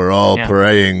 we were all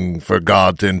praying for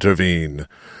God to intervene,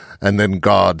 and then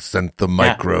God sent the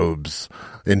microbes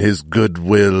in his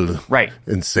goodwill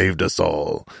and saved us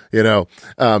all, you know?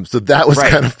 So that was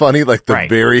kind of funny, like the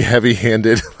very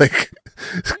heavy-handed,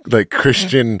 like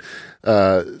Christian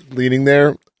leaning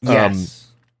there. Yes.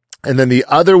 And then the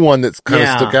other one that's kind of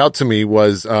stuck out to me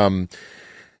was,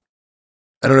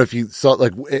 I don't know if you saw,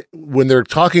 like, when they're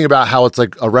talking about how it's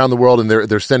like around the world and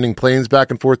they're sending planes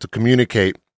back and forth to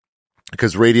communicate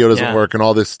because radio doesn't work and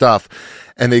all this stuff.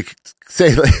 And they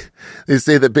say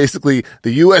that basically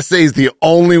the USA is the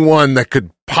only one that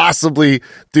could possibly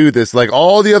do this. Like,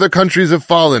 all the other countries have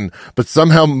fallen, but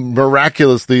somehow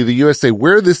miraculously the USA,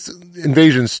 where this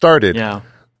invasion started,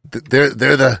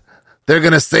 they're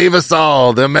going to save us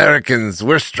all, the Americans.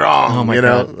 We're strong. Oh my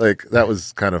God. Like, that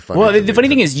was kind of funny. Well, the funny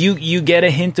thing is you get a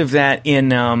hint of that in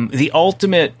the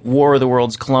ultimate War of the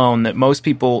Worlds clone that most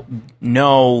people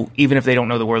know, even if they don't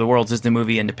know the War of the Worlds, is the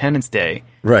movie Independence Day.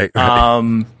 Right.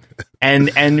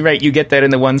 And you get that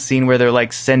in the one scene where they're,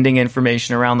 like, sending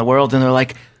information around the world, and they're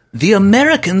like, the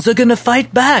Americans are going to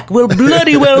fight back. Well,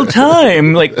 bloody well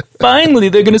time. Like, finally,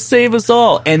 they're going to save us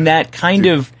all. And that kind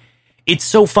of, it's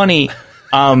so funny.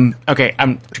 Okay,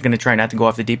 I'm going to try not to go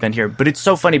off the deep end here, but it's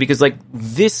so funny because, like,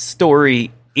 this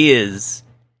story is,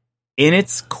 in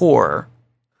its core,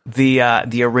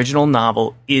 the original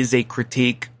novel is a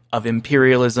critique of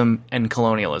imperialism and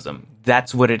colonialism.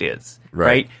 That's what it is,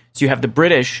 right? So you have the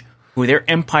British, who their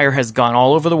empire has gone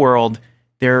all over the world.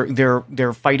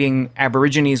 They're fighting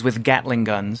Aborigines with Gatling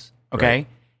guns, okay? Right.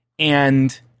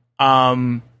 And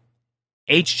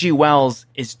H.G. Wells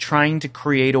is trying to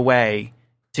create a way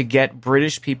to get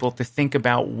British people to think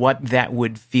about what that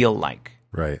would feel like.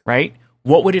 Right?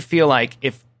 What would it feel like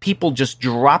if people just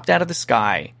dropped out of the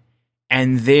sky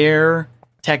and their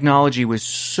technology was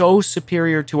so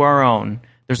superior to our own?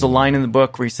 There's a line in the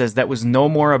book where he says that was no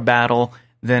more a battle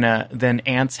than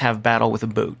ants have battle with a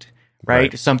boot,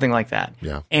 right? Something like that.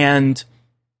 Yeah. And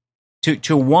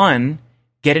to one,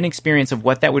 get an experience of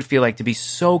what that would feel like to be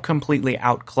so completely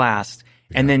outclassed.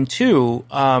 And then two,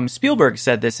 Spielberg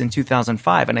said this in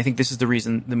 2005, and I think this is the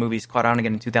reason the movie's caught on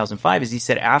again in 2005, is he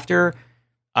said after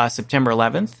September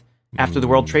 11th, after the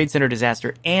World Trade Center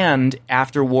disaster, and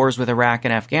after wars with Iraq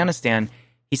and Afghanistan,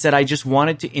 he said, I just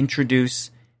wanted to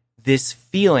introduce this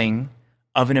feeling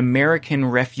of an American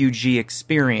refugee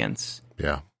experience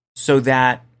so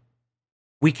that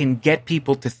we can get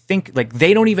people to think, like,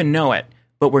 they don't even know it,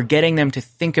 but we're getting them to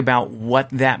think about what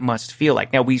that must feel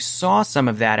like. Now, we saw some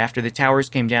of that after the towers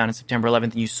came down on September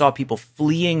 11th, and you saw people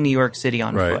fleeing New York City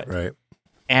on foot. Right.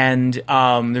 And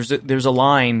there's a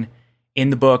line in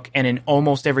the book, and in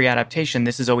almost every adaptation,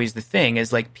 this is always the thing,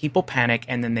 is like people panic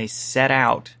and then they set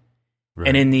out. Right.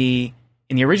 And in the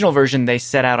original version, they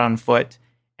set out on foot.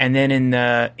 And then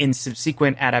in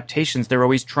subsequent adaptations, they're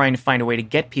always trying to find a way to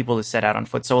get people to set out on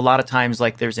foot. So a lot of times,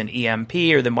 like, there's an EMP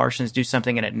or the Martians do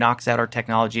something and it knocks out our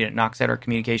technology and it knocks out our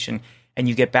communication. And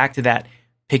you get back to that,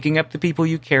 picking up the people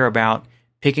you care about,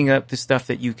 picking up the stuff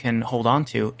that you can hold on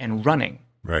to, and running.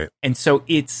 Right. And so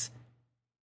it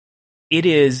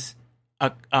is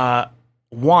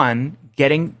one,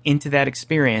 getting into that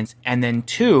experience, and then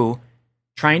two,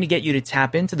 trying to get you to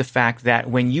tap into the fact that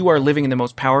when you are living in the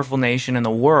most powerful nation in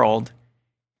the world,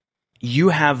 you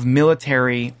have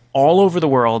military all over the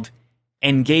world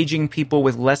engaging people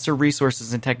with lesser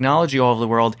resources and technology all over the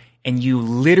world, and you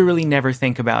literally never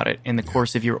think about it in the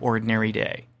course of your ordinary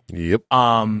day. Yep.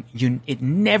 It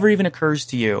never even occurs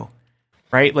to you,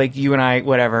 right? Like, you and I,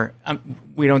 whatever,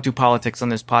 we don't do politics on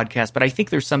this podcast, but I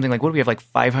think there's something like, what do we have, like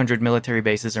 500 military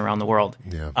bases around the world?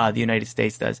 The United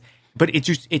States does. But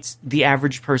it's the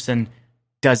average person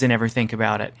doesn't ever think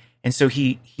about it. And so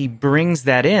he brings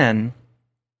that in.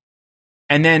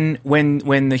 And then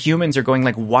when the humans are going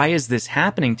like, why is this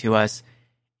happening to us?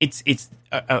 It's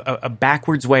a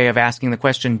backwards way of asking the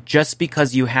question, just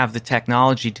because you have the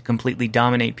technology to completely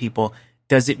dominate people,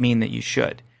 does it mean that you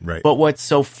should? Right. But what's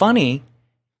so funny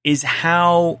is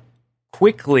how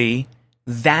quickly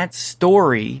that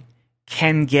story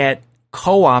can get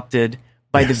co-opted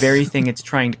by the very thing it's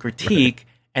trying to critique,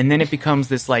 and then it becomes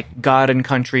this, like, God and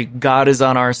country, God is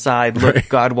on our side, look,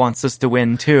 God wants us to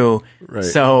win too. Right.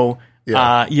 So,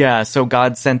 so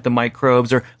God sent the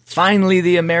microbes, or finally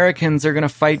the Americans are going to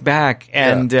fight back,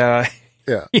 and,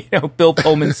 Bill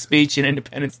Pullman's speech in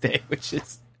Independence Day, which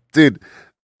is... Dude,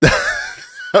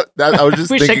 I was just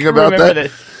thinking about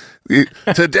that.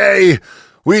 Today,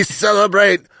 we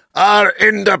celebrate our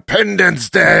Independence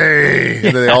Day.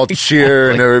 And they all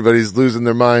cheer and everybody's losing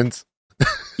their minds.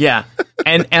 Yeah.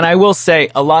 And I will say,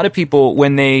 a lot of people,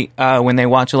 when they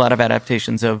watch a lot of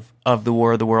adaptations of The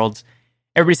War of the Worlds,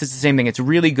 everybody says the same thing. It's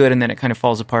really good, and then it kind of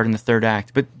falls apart in the third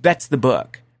act. But that's the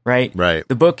book, right? Right.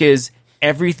 The book is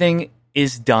everything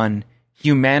is done.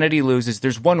 Humanity loses.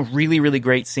 There's one really, really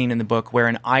great scene in the book where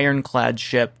an ironclad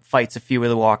ship fights a few of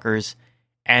the walkers,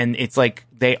 and it's like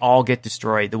they all get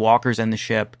destroyed, the walkers and the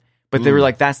ship. But they were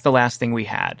like, that's the last thing we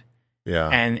had. Yeah.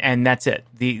 And that's it.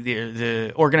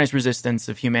 The organized resistance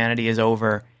of humanity is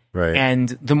over. Right. And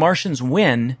the Martians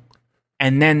win,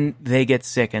 and then they get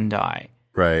sick and die.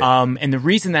 Right. And the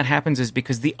reason that happens is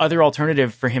because the other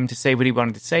alternative for him to say what he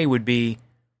wanted to say would be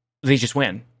they just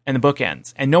win and the book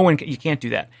ends. And you can't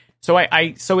do that. So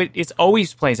it's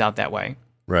always plays out that way.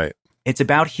 Right. It's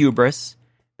about hubris,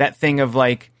 that thing of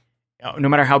like, no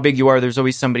matter how big you are, there's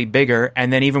always somebody bigger.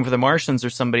 And then even for the Martians,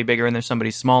 there's somebody bigger and there's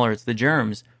somebody smaller. It's the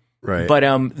germs. Right. But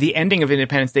the ending of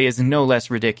Independence Day is no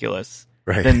less ridiculous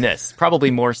than this.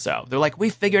 Probably more so. They're like, we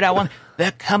figured out one.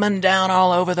 They're coming down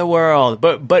all over the world.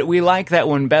 But we like that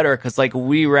one better because, like,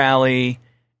 we rally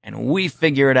and we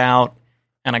figure it out.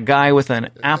 And a guy with an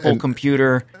Apple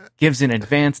computer gives an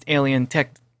advanced alien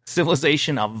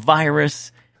civilization a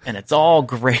virus, and it's all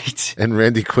great. And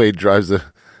Randy Quaid drives a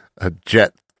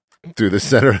jet through the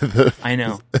center of the... I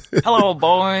know. Hello,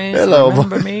 boys. Hello,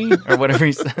 remember me? Or whatever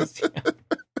he says. Yeah.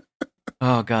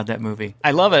 Oh, God, that movie.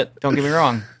 I love it. Don't get me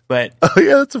wrong. But oh,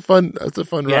 yeah, that's a fun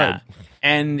ride.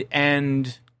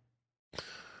 And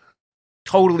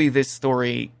totally this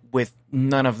story with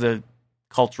none of the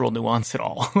cultural nuance at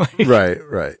all.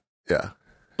 Right. Yeah.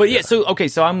 But yeah,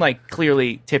 so I'm like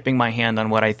clearly tipping my hand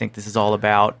on what I think this is all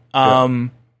about.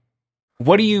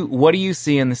 What do you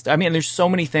see in this? I mean, there's so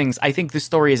many things. I think this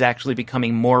story is actually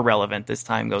becoming more relevant as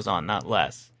time goes on, not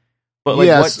less. But like,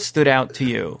 what stood out to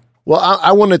you? Well,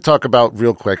 I want to talk about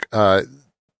real quick.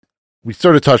 We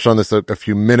sort of touched on this a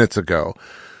few minutes ago,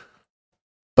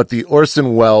 but the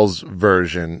Orson Welles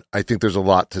version, I think there's a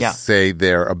lot to say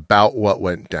there about what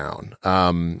went down.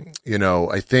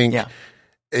 I think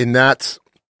in that.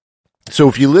 So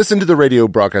if you listen to the radio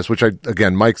broadcast, which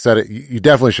Mike said it, you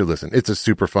definitely should listen. It's a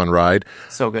super fun ride.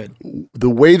 So good. The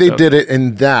way they did it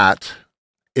in that,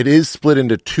 it is split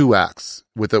into 2 acts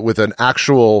with an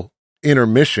actual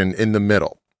intermission in the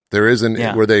middle. There is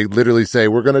where they literally say,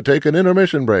 we're going to take an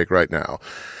intermission break right now.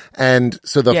 And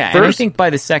so and I think by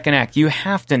the second act, you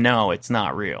have to know it's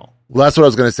not real. Well, that's what I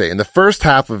was going to say. In the first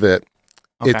half of it,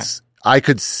 I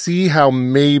could see how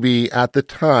maybe at the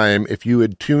time, if you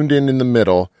had tuned in the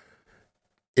middle,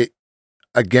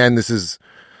 again, this is,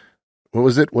 what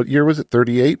was it? What year was it?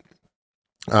 38?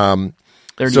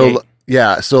 38.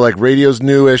 So like radio's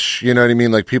newish, you know what I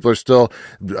mean? Like people are still,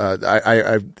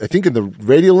 I think in the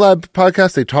Radio Lab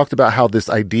podcast, they talked about how this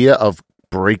idea of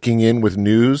breaking in with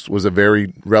news was a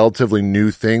very relatively new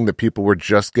thing that people were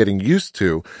just getting used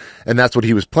to. And that's what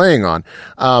he was playing on.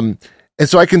 And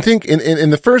so I can think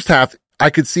in the first half, I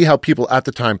could see how people at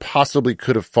the time possibly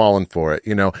could have fallen for it.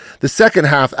 The second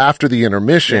half after the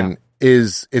intermission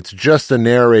it's just a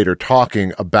narrator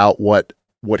talking about what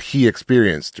he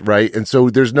experienced, right? And so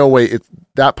there's no way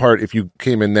that part, if you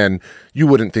came in then, you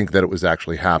wouldn't think that it was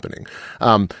actually happening.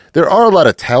 There are a lot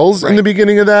of tells in the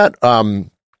beginning of that.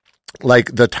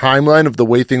 Like the timeline of the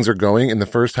way things are going in the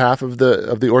first half of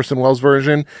the Orson Welles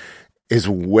version is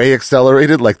way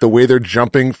accelerated. Like the way they're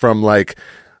jumping from like,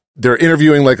 they're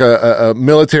interviewing like a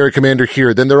military commander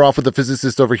here, then they're off with a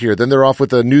physicist over here, then they're off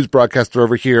with a news broadcaster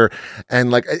over here. And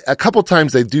like a couple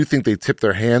times they do think they tip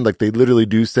their hand. Like they literally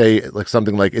do say like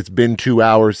something like, it's been 2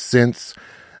 hours since,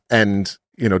 and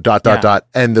dot.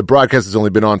 And the broadcast has only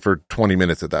been on for 20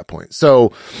 minutes at that point.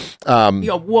 So,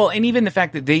 well, and even the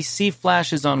fact that they see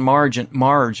flashes on Marge,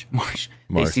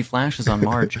 they see flashes on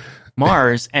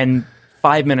Mars, and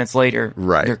 5 minutes later,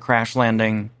 they're crash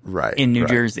landing in New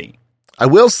Jersey. I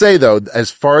will say though,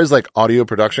 as far as like audio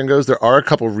production goes, there are a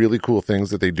couple really cool things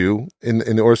that they do in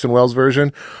the Orson Welles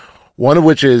version. One of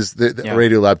which is the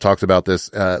Radio Lab talked about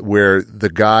this, where the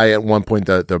guy at one point,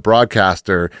 the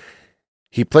broadcaster,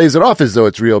 he plays it off as though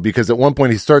it's real, because at one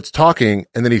point he starts talking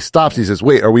and then he stops. He says,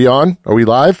 "Wait, are we on? Are we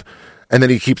live?" And then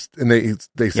he keeps, and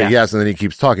they say yes, and then he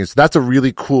keeps talking. So that's a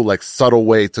really cool, like subtle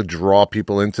way to draw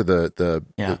people into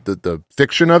the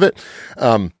fiction of it.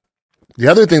 The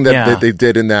other thing that they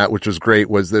did in that, which was great,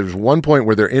 was there's one point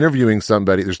where they're interviewing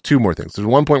somebody. There's 2 more things. There's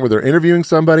one point where they're interviewing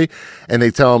somebody and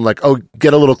they tell him like, "Oh,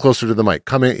 get a little closer to the mic.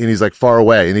 Come in." And he's like far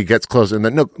away, and he gets closer, and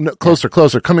then no, closer.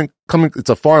 Coming. It's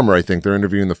a farmer. I think they're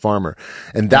interviewing the farmer,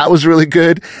 and that was really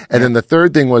good. And then the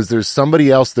third thing was there's somebody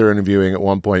else they're interviewing at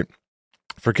one point.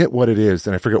 Forget what it is,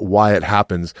 and I forget why it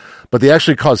happens, but they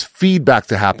actually cause feedback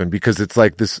to happen, because it's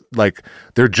like this, like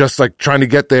they're just like trying to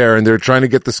get there and they're trying to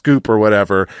get the scoop or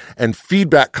whatever, and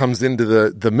feedback comes into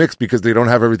the mix because they don't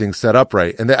have everything set up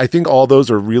right. And I think all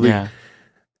those are really,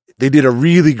 they did a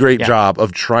really great job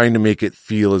of trying to make it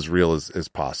feel as real as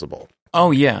possible.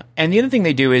 Oh yeah. And the other thing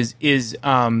they do is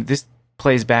this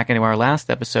plays back into our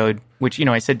last episode, which,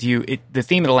 I said to you, the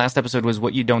theme of the last episode was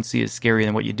what you don't see is scarier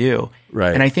than what you do.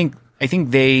 Right. And I think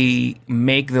they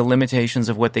make the limitations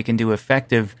of what they can do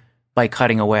effective by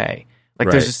cutting away. Like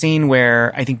there's a scene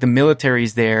where I think the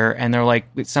military's there and they're like,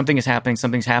 something's happening,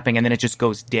 and then it just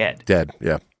goes dead.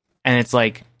 Yeah. And it's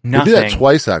like nothing. They do that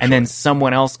twice, actually. And then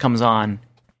someone else comes on.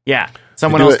 Yeah.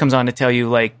 Someone else comes on to tell you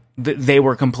like they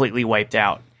were completely wiped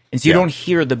out. And so you don't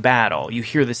hear the battle. You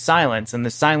hear the silence, and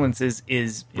the silence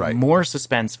is more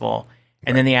suspenseful.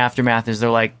 And then the aftermath is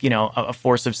they're like, a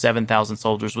force of 7,000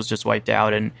 soldiers was just wiped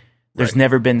out, and there's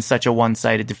never been such a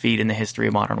one-sided defeat in the history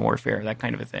of modern warfare, that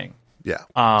kind of a thing. Yeah,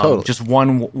 totally. Just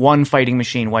one fighting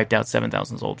machine wiped out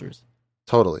 7,000 soldiers.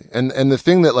 Totally. And the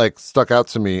thing that like stuck out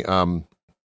to me,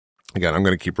 again, I'm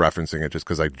going to keep referencing it just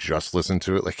because I just listened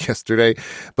to it like yesterday.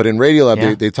 But in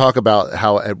Radiolab, they talk about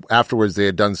how afterwards they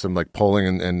had done some like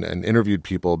polling and interviewed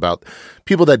people about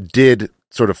people that did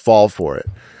sort of fall for it.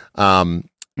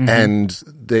 And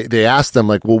they asked them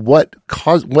like, well,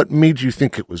 what made you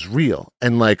think it was real?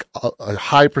 And like a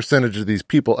high percentage of these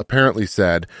people apparently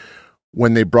said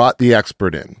when they brought the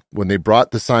expert in, when they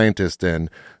brought the scientist in,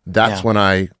 that's when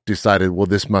I decided, well,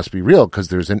 this must be real because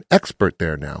there's an expert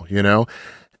there now, you know?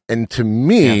 And to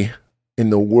me, in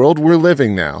the world we're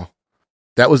living now,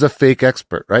 that was a fake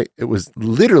expert, right? It was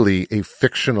literally a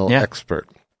fictional expert.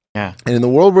 Yeah. And in the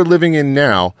world we're living in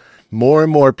now, more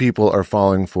and more people are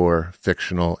falling for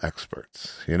fictional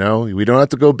experts. You know, we don't have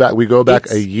to go back. We go back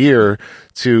a year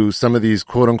to some of these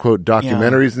quote unquote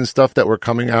documentaries and stuff that were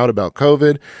coming out about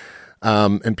COVID.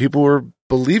 And people were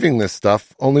believing this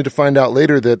stuff only to find out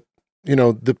later that, you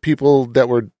know, the people that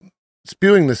were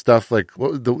spewing this stuff, like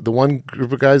the one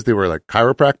group of guys, they were like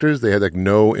chiropractors. They had like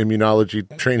no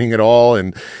immunology training at all.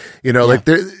 And, you know, like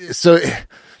it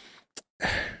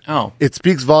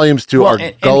speaks volumes to our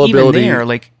gullibility. And even there,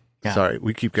 like, sorry,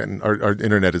 we keep getting our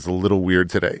internet is a little weird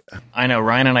today. I know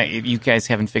Ryan and I. You guys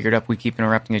haven't figured out we keep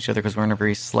interrupting each other because we're in a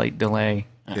very slight delay.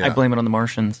 I blame it on the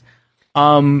Martians.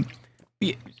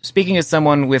 Speaking as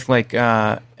someone with like,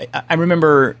 I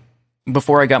remember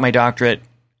before I got my doctorate,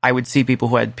 I would see people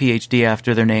who had PhD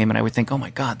after their name, and I would think, oh my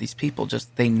God, these people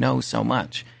they know so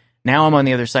much. Now I'm on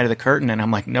the other side of the curtain, and I'm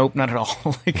like, nope, not at all.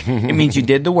 Like, it means you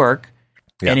did the work,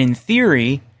 and in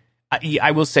theory,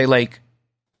 I will say, like,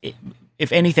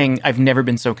 if anything, I've never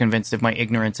been so convinced of my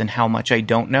ignorance and how much I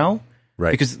don't know. Right.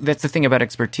 Because that's the thing about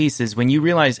expertise is when you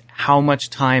realize how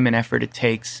much time and effort it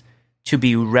takes to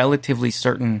be relatively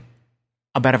certain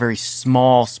about a very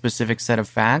small, specific set of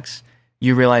facts,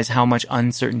 you realize how much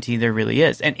uncertainty there really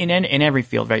is. And in every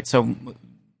field, right? So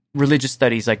religious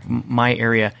studies, like my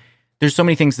area, there's so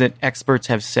many things that experts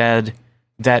have said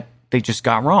that they just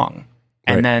got wrong.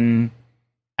 And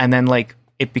then like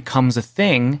it becomes a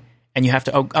thing. And you have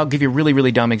to, I'll give you a really,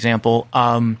 really dumb example.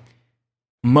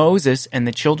 Moses and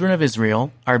the children of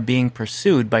Israel are being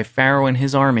pursued by Pharaoh and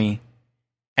his army,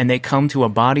 and they come to a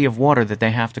body of water that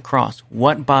they have to cross.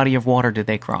 What body of water did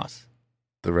they cross?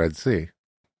 The Red Sea.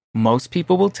 Most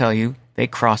people will tell you they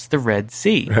crossed the Red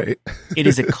Sea. Right. It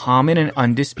is a common and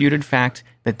undisputed fact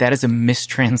that is a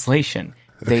mistranslation.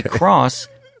 They cross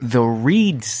the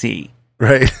Reed Sea.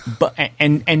 Right. But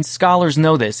and scholars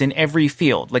know this in every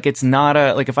field. Like it's not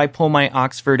like if I pull my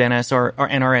Oxford NS or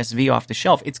NRSV off the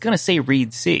shelf, it's going to say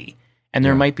Reed Sea. And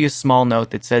there might be a small note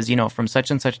that says, you know, from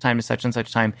such and such time to such and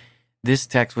such time, this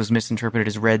text was misinterpreted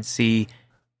as Red Sea.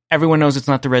 Everyone knows it's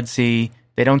not the Red Sea.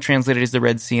 They don't translate it as the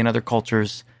Red Sea in other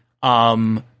cultures.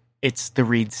 It's the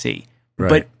Reed Sea. Right.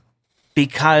 But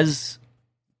because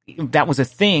that was a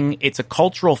thing, it's a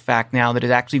cultural fact now that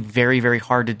is actually very, very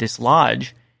hard to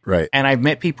dislodge. Right. And I've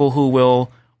met people who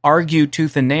will argue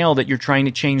tooth and nail that you're trying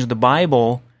to change the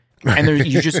Bible, and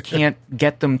you just can't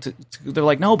get them to. They're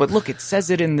like, no, but look, it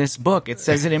says it in this book. It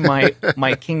says it in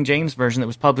my King James version that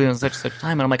was published on such and such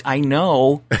time. And I'm like, I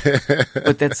know,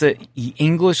 but that's a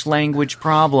English language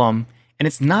problem, and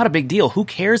it's not a big deal. Who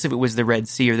cares if it was the Red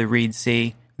Sea or the Reed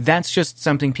Sea? That's just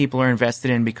something people are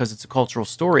invested in because it's a cultural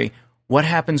story. What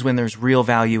happens when there's real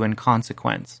value and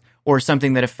consequence, or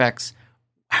something that affects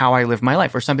how I live my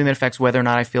life, or something that affects whether or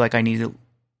not I feel like I need to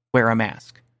wear a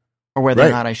mask, or whether or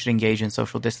not I should engage in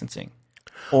social distancing,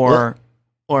 or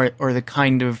the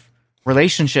kind of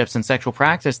relationships and sexual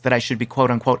practice that I should be quote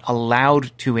unquote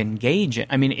allowed to engage in.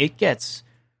 I mean, it gets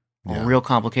real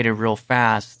complicated real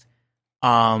fast.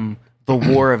 The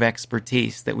war of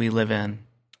expertise that we live in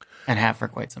and have for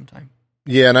quite some time.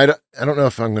 Yeah, and I don't know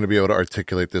if I'm going to be able to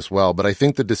articulate this well, but I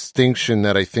think the distinction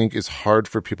that I think is hard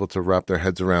for people to wrap their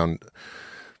heads around.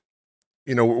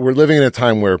 You know, we're living in a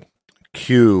time where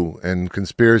Q and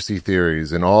conspiracy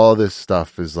theories and all this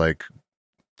stuff is like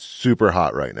super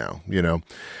hot right now, you know?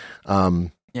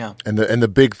 And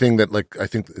the big thing that, like, I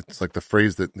think it's like the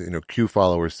phrase that, you know, Q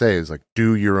followers say is like,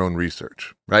 do your own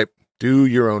research, right? Do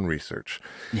your own research.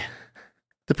 Yeah.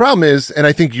 The problem is, and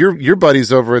I think your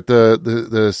buddies over at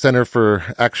the Center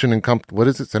for Action and what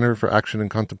is it? Center for Action and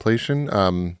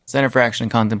Contemplation? Center for Action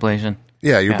and Contemplation.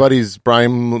 Yeah, your buddies,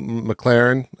 Brian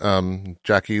McLaren,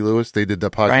 Jackie Lewis, they did the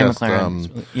podcast. Brian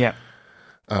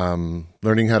McLaren,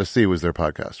 Learning How to See was their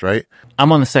podcast, right?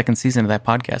 I'm on the second season of that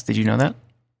podcast. Did you know that?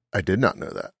 I did not know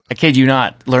that. I kid you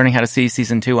not. Learning How to See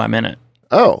season 2, I'm in it.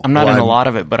 Oh. I'm not in a lot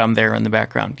of it, but I'm there in the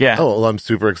background. Yeah. Oh, well, I'm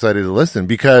super excited to listen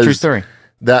because true story.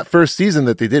 That first season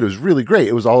that they did was really great.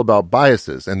 It was all about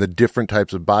biases and the different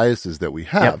types of biases that we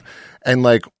have. Yep. And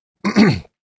like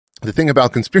the thing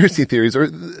about conspiracy theories, or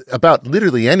about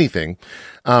literally anything,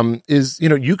 is,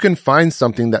 you can find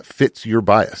something that fits your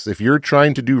bias. If you're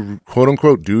trying to do, quote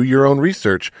unquote, do your own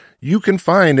research, you can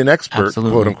find an expert,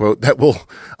 Absolutely. quote unquote, that will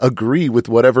agree with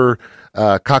whatever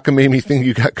cockamamie thing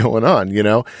you got going on,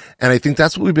 And I think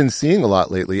that's what we've been seeing a lot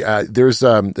lately. There's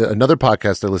another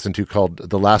podcast I listen to called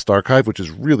The Last Archive, which is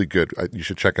really good. You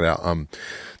should check it out.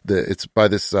 It's by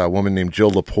this woman named Jill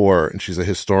Lepore, and she's a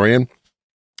historian.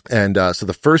 And so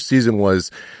the first season was,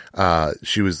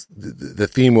 the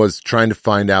theme was trying to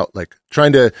find out,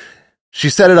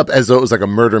 she set it up as though it was like a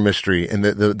murder mystery, and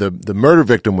the murder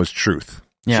victim was Truth.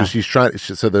 Yeah.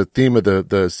 So the theme of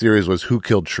the series was who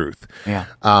killed Truth. Yeah.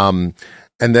 And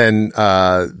then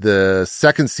the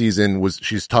second season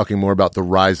she's talking more about the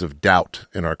rise of doubt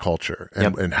in our culture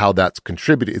and how that's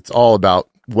contributed. It's all about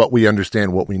what we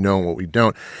understand, what we know, and what we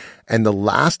don't. And the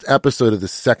last episode of the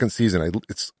second season,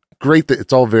 it's great that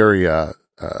it's all very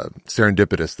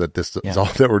serendipitous that this is all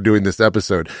that we're doing this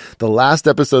episode. The last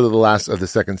episode of the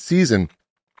second season,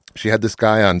 she had this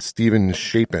guy on, Stephen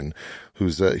Shapin,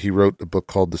 he wrote a book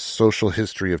called The Social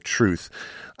History of Truth.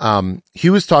 He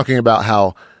was talking about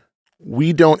how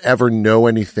we don't ever know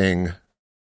anything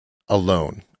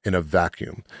alone in a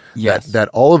vacuum. Yes. That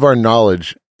all of our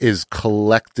knowledge is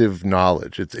collective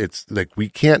knowledge. It's like we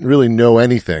can't really know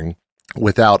anything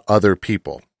without other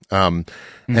people.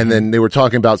 And then they were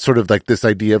talking about sort of like this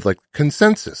idea of like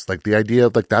consensus, like the idea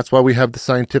of like, that's why we have the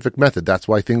scientific method. That's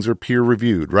why things are peer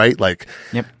reviewed, right? Like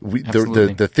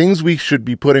the things we should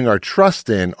be putting our trust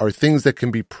in are things that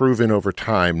can be proven over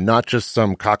time, not just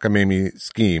some cockamamie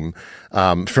scheme,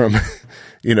 from,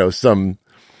 some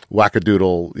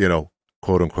wackadoodle,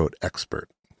 quote unquote expert,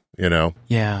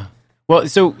 Yeah. Well,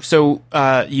 so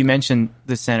you mentioned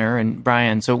the center, and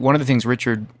Brian. So one of the things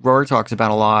Richard Rohr talks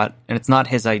about a lot, and it's not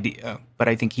his idea, but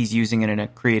I think he's using it in a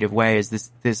creative way, is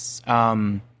this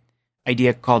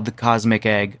idea called the cosmic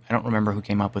egg. I don't remember who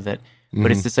came up with it,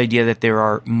 but it's this idea that there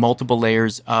are multiple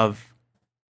layers of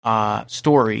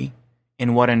story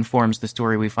in what informs the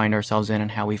story we find ourselves in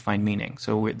and how we find meaning.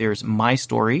 So there's my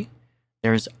story,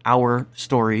 there's our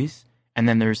stories, and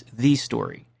then there's the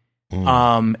story.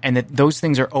 And that those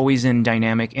things are always in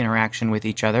dynamic interaction with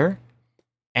each other,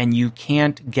 and you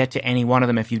can't get to any one of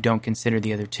them if you don't consider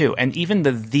the other two. And even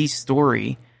the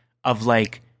story of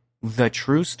like the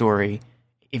true story,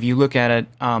 if you look at it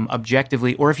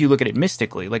objectively, or if you look at it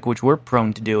mystically, like which we're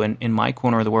prone to do in my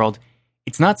corner of the world,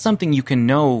 it's not something you can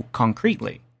know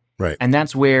concretely. Right. And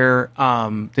that's where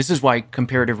this is why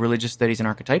comparative religious studies and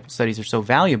archetypal studies are so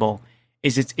valuable.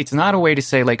 Is it's not a way to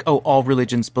say like, oh, all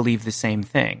religions believe the same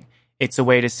thing. It's a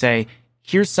way to say,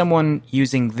 here's someone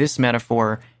using this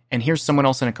metaphor, and here's someone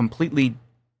else in a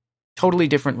totally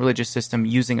different religious system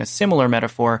using a similar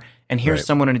metaphor, and here's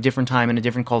someone in a different time, in a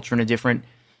different culture, in a different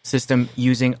system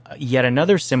using yet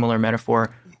another similar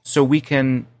metaphor. So we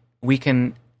can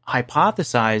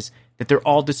hypothesize that they're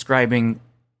all describing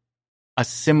a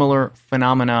similar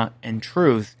phenomena and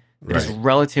truth that is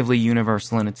relatively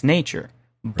universal in its nature.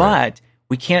 But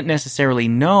we can't necessarily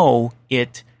know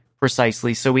it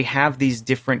precisely. So we have these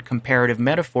different comparative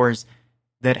metaphors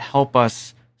that help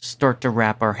us start to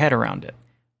wrap our head around it.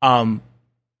 But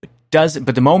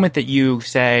the moment that you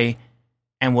say,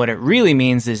 and what it really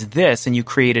means is this, and you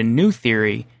create a new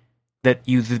theory that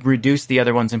you reduce the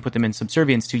other ones and put them in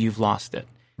subservience to, you've lost it.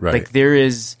 Right. Like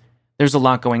there's a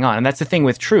lot going on. And that's the thing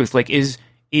with truth. Like is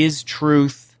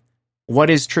truth, what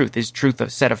is truth? Is truth a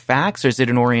set of facts, or is it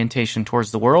an orientation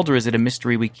towards the world, or is it a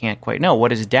mystery we can't quite know?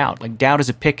 What is doubt? Like doubt is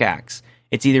a pickaxe.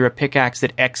 It's either a pickaxe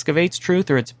that excavates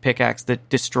truth, or it's a pickaxe that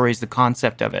destroys the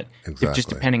concept of it. Exactly. Just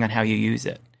depending on how you use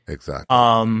it.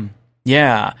 Exactly.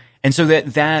 Yeah. And so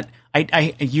that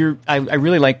I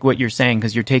really like what you're saying,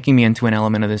 because you're taking me into an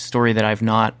element of this story that I've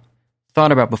not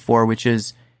thought about before, which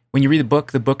is when you read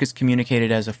the book is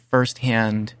communicated as a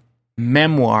firsthand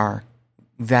memoir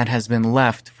that has been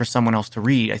left for someone else to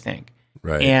read, I think.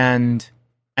 Right. And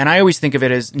I always think of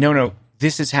it as, no,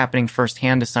 this is happening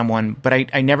firsthand to someone, but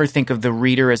I never think of the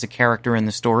reader as a character in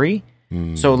the story.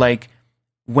 So like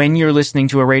when you're listening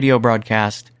to a radio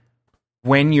broadcast,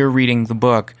 when you're reading the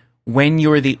book, when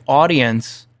you're the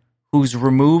audience who's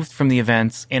removed from the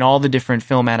events in all the different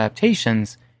film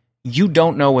adaptations, you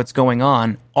don't know what's going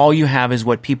on. All you have is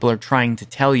what people are trying to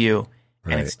tell you,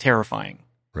 and it's terrifying.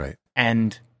 Right.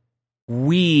 And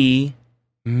we,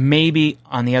 maybe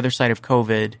on the other side of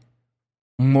COVID,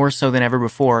 more so than ever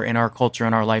before in our culture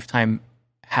in our lifetime,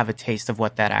 have a taste of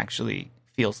what that actually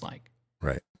feels like.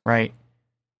 Right. Right?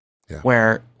 Yeah.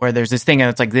 Where there's this thing and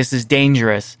it's like, this is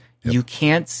dangerous. Yep. You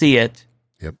can't see it.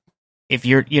 Yep. If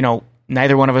you're,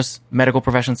 neither one of us, medical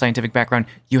profession, scientific background,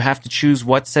 you have to choose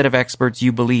what set of experts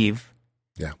you believe.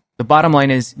 Yeah. The bottom line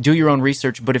is do your own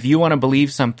research, but if you want to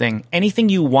believe something, anything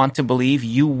you want to believe,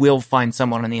 you will find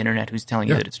someone on the internet who's telling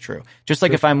you that it's true. Just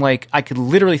like if I'm like, I could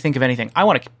literally think of anything. I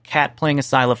want a cat playing a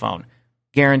xylophone.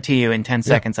 Guarantee you in 10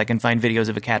 seconds I can find videos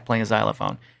of a cat playing a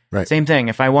xylophone. Right. Same thing.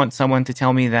 If I want someone to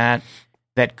tell me that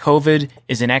COVID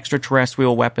is an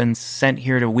extraterrestrial weapon sent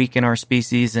here to weaken our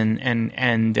species and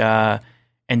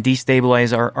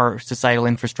destabilize our societal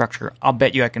infrastructure, I'll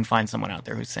bet you I can find someone out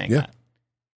there who's saying that.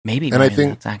 Maybe, and I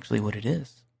think that's actually what it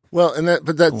is. Well,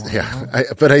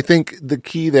 but I think the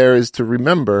key there is to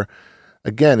remember,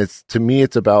 again, to me,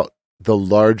 it's about the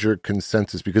larger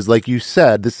consensus, because like you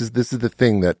said, this is the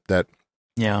thing that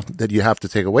you have to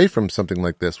take away from something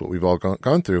like this, what we've all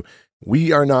gone through.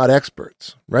 We are not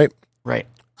experts, right? Right.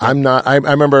 I'm not. I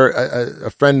remember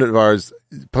a friend of ours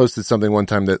posted something one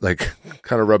time that like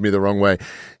kind of rubbed me the wrong way.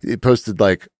 He posted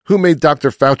like, "Who made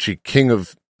Dr. Fauci king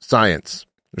of science?"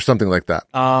 or something like that.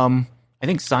 I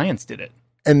think science did it.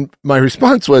 And my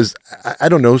response was, I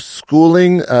don't know,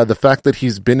 schooling, the fact that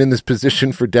he's been in this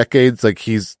position for decades, like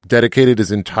he's dedicated his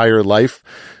entire life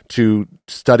to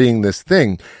studying this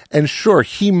thing. And sure,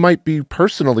 he might be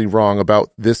personally wrong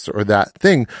about this or that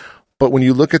thing. But when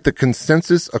you look at the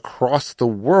consensus across the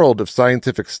world of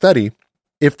scientific study,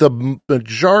 if the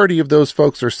majority of those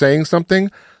folks are saying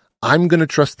something, I'm going to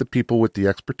trust the people with the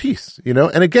expertise, you know?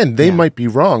 And again, they might be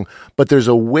wrong, but there's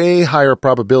a way higher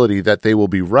probability that they will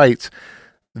be right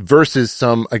versus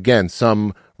some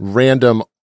random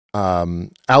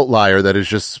outlier that is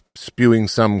just spewing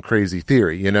some crazy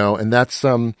theory, you know? And that's, I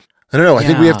don't know. I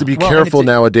think we have to be careful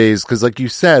nowadays because, like you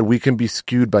said, we can be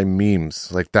skewed by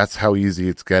memes. Like, that's how easy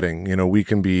it's getting. You know, we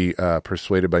can be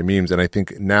persuaded by memes. And I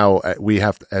think now we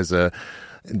have to,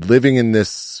 living in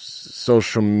this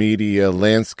social media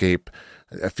landscape,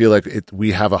 I feel like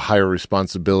we have a higher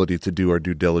responsibility to do our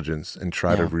due diligence and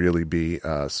try to really be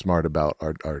smart about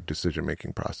our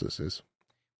decision-making processes.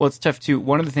 Well, it's tough too.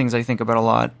 One of the things I think about a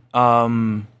lot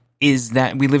is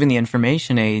that we live in the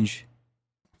information age.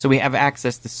 So we have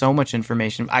access to so much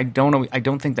information. I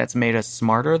don't think that's made us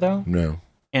smarter, though. No.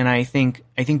 And I think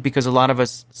because a lot of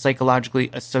us psychologically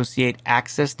associate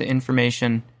access to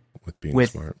information with being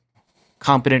smart,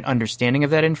 competent understanding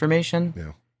of that information.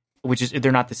 Yeah. Which is,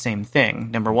 they're not the same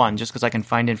thing. Number one, just because I can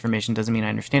find information doesn't mean I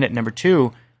understand it. Number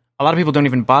two, a lot of people don't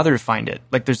even bother to find it.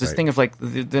 Like, there's this thing of like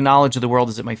the knowledge of the world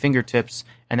is at my fingertips,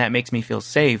 and that makes me feel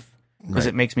safe because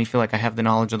it makes me feel like I have the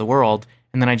knowledge of the world,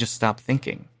 and then I just stop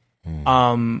thinking.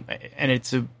 And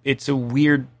it's a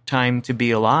weird time to be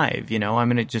alive, you know. I'm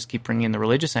going to just keep bringing in the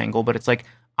religious angle, but it's like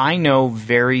I know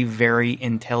very, very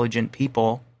intelligent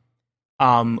people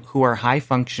who are high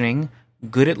functioning,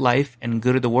 good at life, and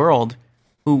good at the world,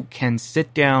 who can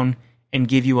sit down and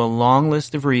give you a long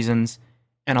list of reasons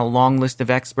and a long list of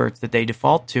experts that they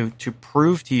default to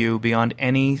prove to you beyond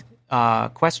any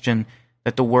question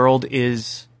that the world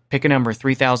is, pick a number,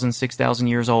 3,000, 6,000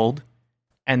 years old,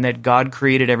 and that God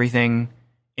created everything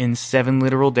in 7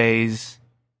 literal days,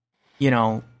 you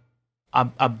know,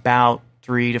 about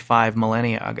 3 to 5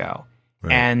 millennia ago.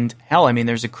 Right. And hell, I mean,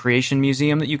 there's a creation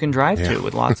museum that you can drive to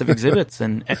with lots of exhibits,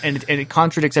 and it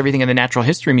contradicts everything in the Natural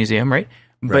History Museum, right?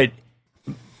 But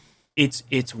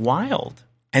it's wild.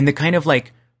 And the kind of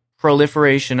like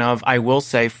proliferation of, I will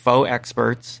say, faux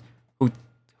experts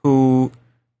who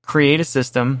create a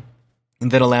system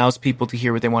that allows people to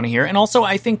hear what they want to hear. And also,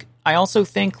 I also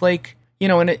think like, you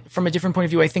know, from a different point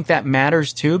of view, I think that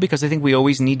matters too, because I think we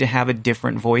always need to have a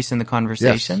different voice in the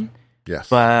conversation. Yes.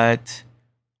 But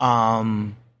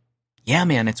yeah,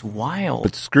 man, it's wild.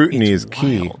 But scrutiny is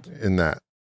key in that.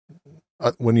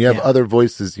 When you have other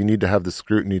voices, you need to have the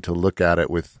scrutiny to look at it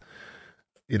with,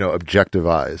 you know, objective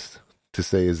eyes to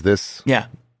say, is this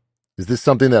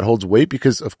something that holds weight?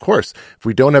 Because of course, if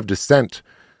we don't have dissent,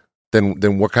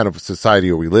 then what kind of society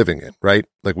are we living in, right?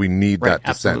 Like, we need that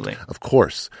dissent, absolutely. Of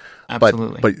course.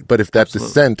 Absolutely. But if that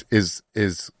dissent is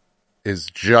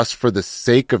just for the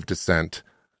sake of dissent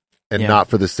and not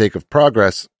for the sake of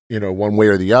progress, you know, one way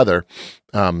or the other,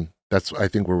 that's, I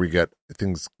think, where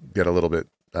things get a little bit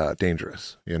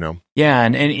dangerous, you know? Yeah.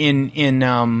 And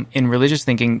in religious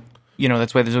thinking, you know,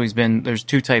 that's why there's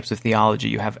 2 types of theology.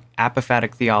 You have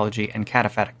apophatic theology and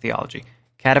cataphatic theology.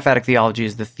 Cataphatic theology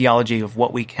is the theology of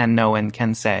what we can know and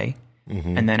can say.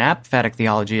 Mm-hmm. And then apophatic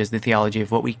theology is the theology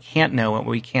of what we can't know and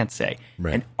what we can't say.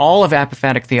 Right. And all of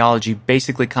apophatic theology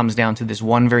basically comes down to this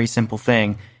one very simple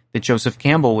thing that Joseph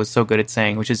Campbell was so good at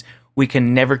saying, which is, we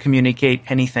can never communicate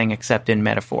anything except in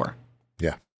metaphor.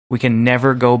 Yeah. We can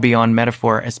never go beyond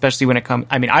metaphor, especially when it comes,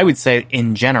 I mean, I would say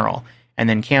in general, and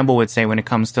then Campbell would say when it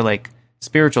comes to like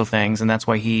spiritual things, and that's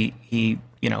why he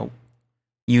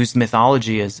used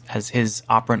mythology as his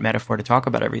operant metaphor to talk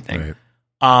about everything.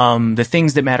 Right. The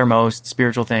things that matter most,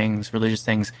 spiritual things, religious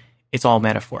things, it's all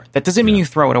metaphor. That doesn't mean you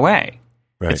throw it away.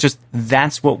 Right. It's just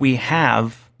that's what we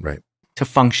have to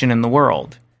function in the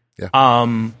world. Yeah.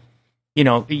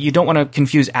 You don't want to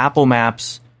confuse Apple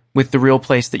Maps with the real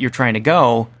place that you're trying to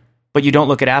go, but you don't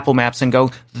look at Apple Maps and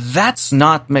go, that's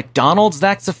not McDonald's,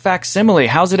 that's a facsimile.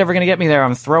 How's it ever going to get me there?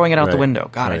 I'm throwing it out the window.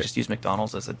 God, I just used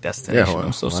McDonald's as a destination.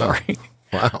 I'm so sorry.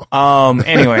 Wow.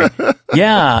 Anyway,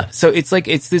 so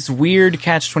it's this weird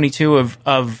catch-22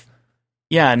 of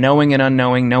knowing and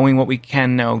unknowing, knowing what we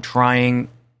can know, trying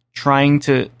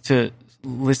to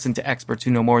listen to experts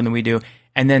who know more than we do,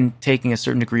 and then taking a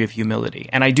certain degree of humility.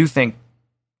 And I do think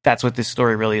that's what this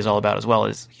story really is all about, as well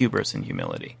as hubris and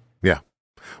humility. Yeah.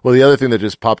 Well, the other thing that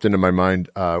just popped into my mind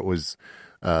was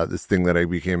this thing that I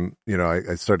became,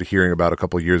 I started hearing about a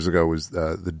couple of years ago was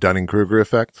the Dunning-Kruger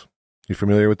effect. You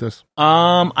familiar with this?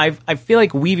 I feel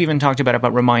like we've even talked about it,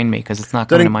 but remind me, because it's not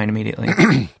coming to mind immediately.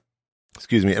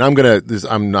 Excuse me. And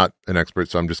I'm not an expert,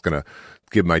 so I'm just going to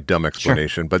give my dumb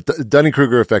explanation. Sure. But the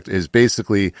Dunning-Kruger effect is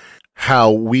basically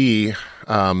how we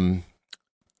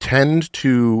tend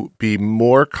to be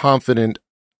more confident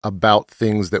about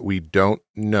things that we don't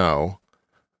know.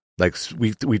 Like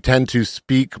we tend to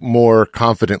speak more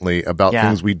confidently about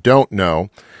things we don't know.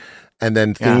 And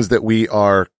then things that we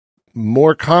are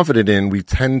more confident in, we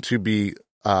tend to be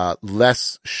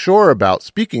less sure about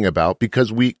speaking about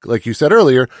because we, like you said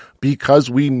earlier, because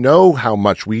we know how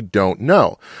much we don't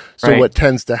know. So what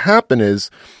tends to happen is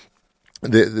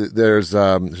there's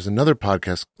another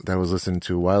podcast that I was listening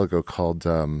to a while ago called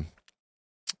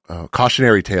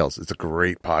Cautionary Tales. It's a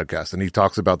great podcast, and he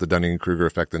talks about the Dunning-Kruger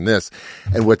effect in this.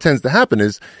 And what tends to happen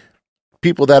is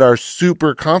people that are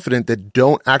super confident that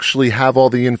don't actually have all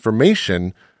the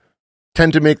information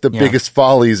tend to make the biggest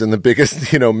follies and the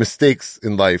biggest, mistakes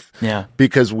in life. Yeah.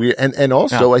 Because and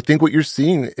also I think what you're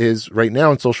seeing is right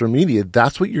now on social media,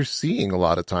 that's what you're seeing a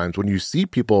lot of times when you see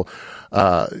people,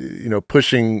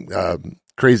 pushing,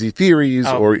 crazy theories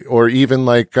or even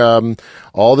like,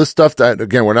 all the stuff that,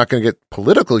 again, we're not going to get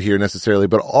political here necessarily,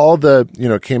 but all the,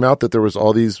 came out that there was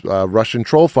all these, Russian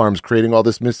troll farms creating all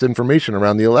this misinformation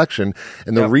around the election.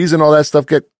 And the reason all that stuff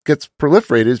gets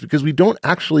proliferated is because we don't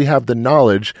actually have the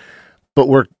knowledge, but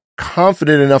we're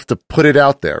confident enough to put it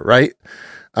out there, right?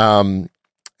 And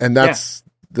that's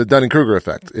the Dunning-Kruger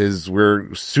effect. Is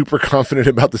we're super confident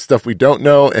about the stuff we don't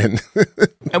know, and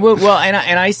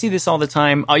and I see this all the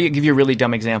time. I'll give you a really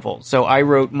dumb example. So I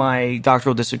wrote my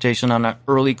doctoral dissertation on an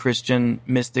early Christian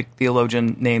mystic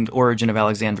theologian named Origen of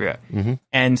Alexandria,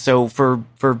 and so for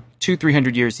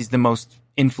 200-300 years, he's the most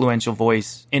influential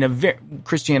voice in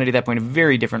Christianity at that point, a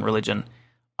very different religion.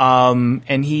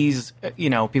 And he's,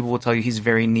 people will tell you he's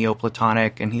very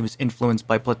Neoplatonic, and he was influenced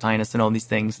by Plotinus and all these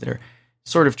things that are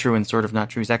sort of true and sort of not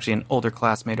true. He's actually an older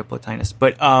classmate of Plotinus.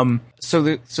 But so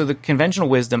the conventional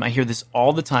wisdom, I hear this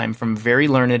all the time from very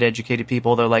learned, educated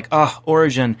people. They're like,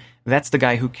 Origen, that's the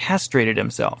guy who castrated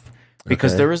himself.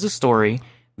 Because there is a story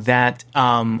that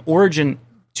Origen,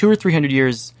 200 or 300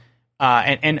 years,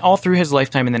 and all through his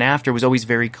lifetime and then after, was always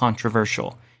very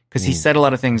controversial. Because he said a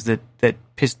lot of things that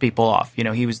pissed people off.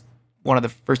 He was one of the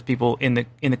first people in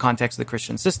the context of the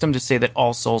Christian system to say that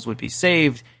all souls would be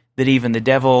saved, that even the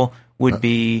devil would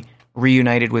be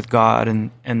reunited with God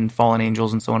and fallen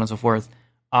angels and so on and so forth,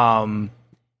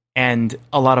 and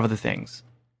a lot of other things.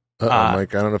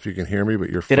 Mike, I don't know if you can hear me, but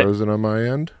you're frozen on my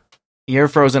end. You're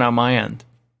frozen on my end.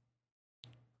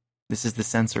 This is the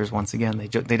censors once again.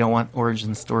 They don't want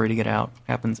Origen's story to get out.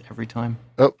 Happens every time.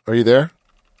 Oh, are you there?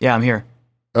 Yeah, I'm here.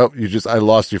 Oh, I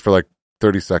lost you for like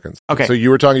 30 seconds. Okay. So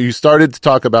you started to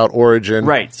talk about Origen.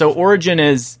 Right. So Origen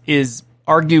is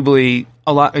arguably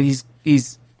a lot, he's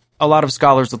a lot of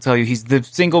scholars will tell you he's the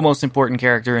single most important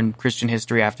character in Christian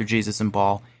history after Jesus and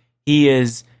Paul. He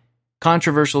is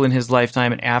controversial in his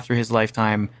lifetime and after his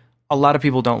lifetime. A lot of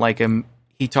people don't like him.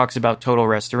 He talks about total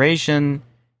restoration.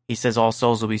 He says all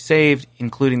souls will be saved,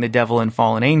 including the devil and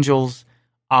fallen angels.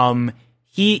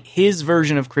 His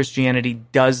version of Christianity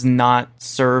does not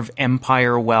serve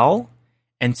empire well,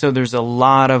 and so there's a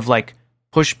lot of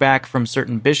pushback from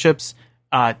certain bishops.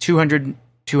 200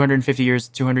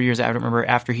 years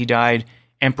after he died,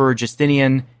 Emperor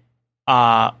Justinian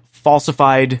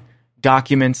falsified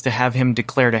documents to have him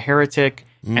declared a heretic,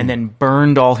 and then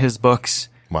burned all his books.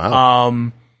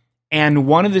 Wow. And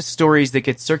one of the stories that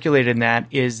gets circulated in that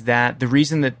is that the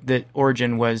reason that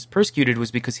Origen was persecuted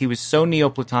was because he was so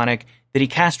Neoplatonic that he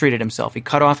castrated himself. He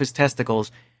cut off his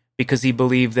testicles because he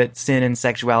believed that sin and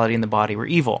sexuality in the body were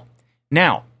evil.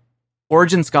 Now,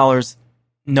 Origen scholars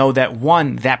know that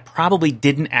one, that probably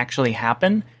didn't actually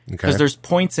happen, because there's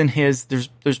points in his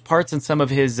there's parts in some of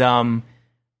his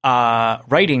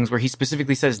writings where he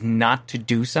specifically says not to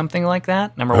do something like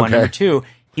that. Number one. Number two,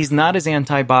 he's not as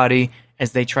antibody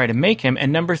as they try to make him.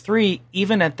 And number three,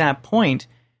 even at that point,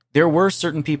 there were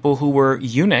certain people who were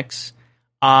eunuchs,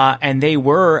 and they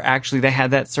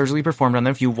had that surgically performed on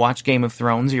them. If you watch Game of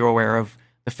Thrones, you're aware of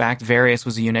the fact Varys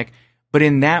was a eunuch. But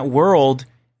in that world,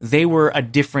 they were a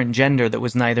different gender that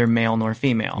was neither male nor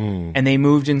female. And they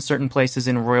moved in certain places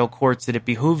in royal courts that it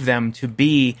behooved them to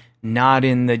be not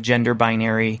in the gender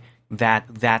binary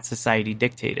that society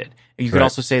dictated. You could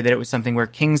also say that it was something where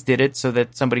kings did it so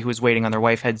that somebody who was waiting on their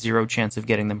wife had zero chance of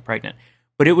getting them pregnant.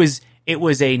 But it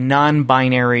was a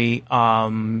non-binary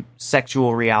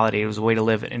sexual reality. It was a way to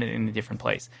live in a different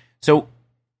place. So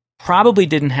probably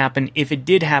didn't happen. If it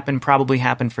did happen, probably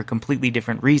happened for completely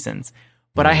different reasons.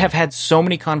 But I have had so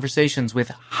many conversations with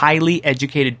highly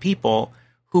educated people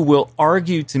who will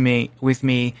argue with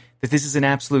me that this is an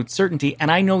absolute certainty,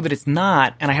 and I know that it's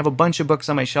not, and I have a bunch of books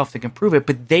on my shelf that can prove it,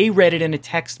 but they read it in a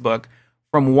textbook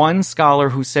from one scholar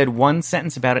who said one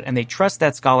sentence about it, and they trust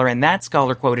that scholar, and that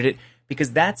scholar quoted it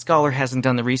because that scholar hasn't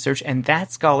done the research, and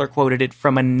that scholar quoted it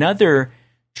from another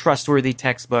trustworthy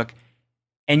textbook,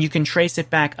 and you can trace it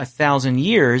back 1,000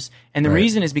 years, and the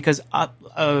reason is because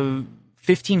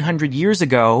 1,500 years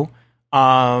ago,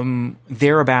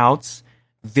 thereabouts,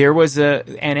 there was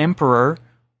an emperor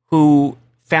who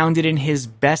found it in his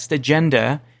best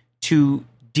agenda to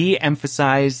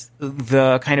de-emphasize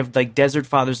the kind of like Desert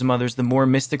Fathers and Mothers, the more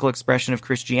mystical expression of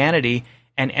Christianity,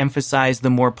 and emphasize the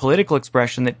more political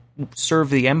expression that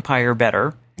served the empire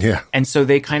better. Yeah. And so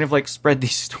they kind of like spread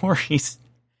these stories,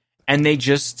 and they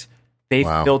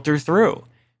filter through.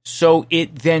 So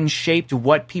it then shaped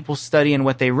what people study and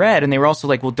what they read. And they were also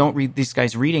like, well, don't read these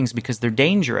guys' readings because they're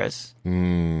dangerous.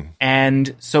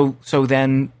 And so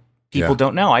then people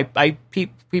don't know.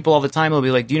 People all the time will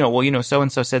be like, do you know,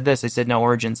 so-and-so said this. I said, no,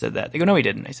 Origen said that. They go, no, he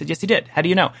didn't. I said, yes, he did. How do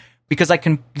you know? Because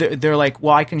they're like,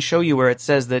 well, I can show you where it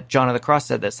says that John of the Cross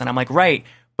said this. And I'm like, right,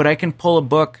 but I can pull a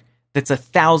book that's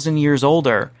 1,000 years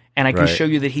older, and I can show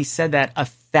you that he said that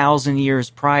 1,000 years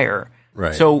prior.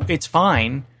 Right. So it's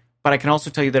fine, but I can also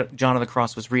tell you that John of the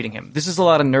Cross was reading him. This is a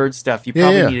lot of nerd stuff. You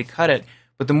probably need to cut it.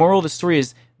 But the moral of the story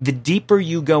is, the deeper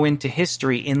you go into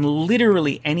history in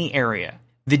literally any area,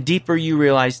 the deeper you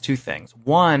realize two things.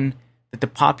 One, that the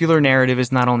popular narrative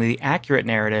is not only the accurate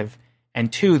narrative,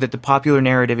 and two, that the popular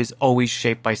narrative is always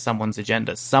shaped by someone's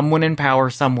agenda. Someone in power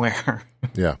somewhere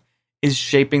is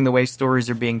shaping the way stories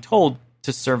are being told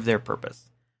to serve their purpose.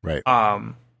 Right.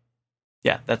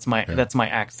 That's my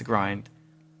axe to grind.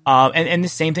 And the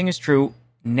same thing is true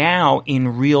now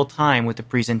in real time with the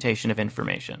presentation of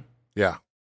information. Yeah.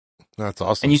 That's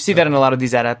awesome. And you see that in a lot of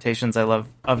these adaptations I love,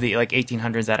 of the like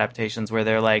 1800s adaptations, where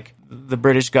they're like, the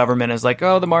British government is like,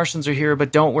 oh, the Martians are here,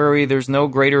 but don't worry, there's no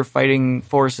greater fighting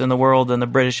force in the world than the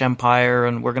British Empire,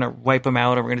 and we're going to wipe them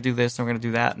out, and we're going to do this, and we're going to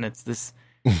do that. And it's this,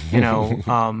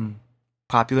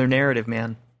 popular narrative,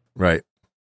 man. Right.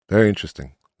 Very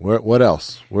interesting. What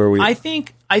else? Where are we? I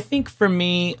think for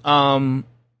me,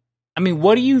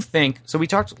 what do you think? So we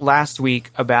talked last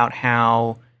week about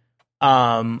how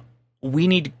we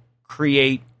need to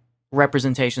create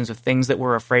representations of things that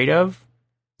we're afraid of,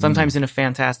 sometimes in a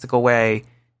fantastical way,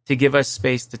 to give us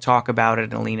space to talk about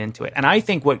it and lean into it. And I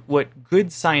think what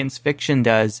good science fiction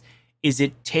does is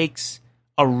it takes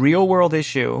a real world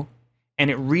issue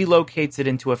and it relocates it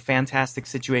into a fantastic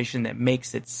situation that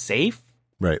makes it safe.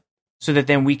 Right. So that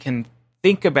then we can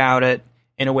think about it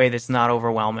in a way that's not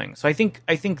overwhelming. So I think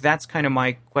that's kind of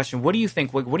my question. What do you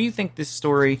think? What do you think this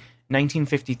story,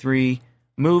 1953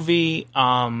 movie,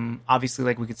 obviously,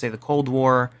 like we could say the Cold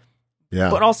War,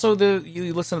 but also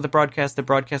you listen to the broadcast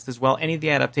as well, any of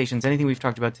the adaptations, anything we've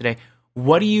talked about today,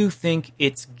 what do you think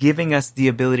it's giving us the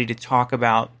ability to talk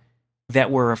about that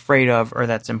we're afraid of or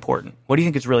that's important? What do you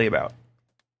think it's really about?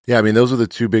 Yeah, I mean, those are the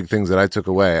two big things that I took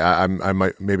away. I'm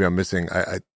missing.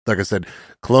 Like I said,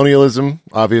 colonialism,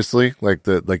 obviously,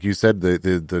 like you said,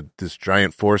 this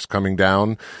giant force coming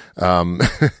down,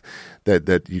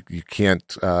 that you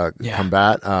can't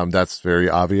combat. That's very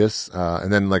obvious.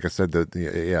 And then, like I said,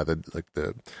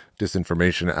 the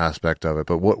disinformation aspect of it.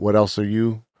 But what else are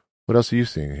you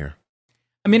seeing here?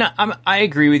 I mean, I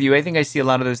agree with you. I think I see a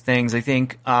lot of those things. I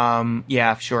think,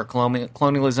 sure,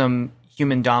 colonialism,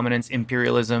 human dominance,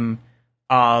 imperialism.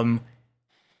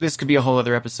 This could be a whole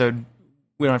other episode.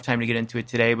 We don't have time to get into it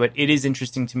today, but it is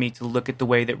interesting to me to look at the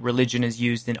way that religion is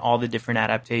used in all the different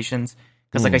adaptations.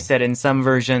 Because like I said, in some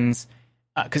versions,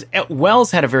 because Wells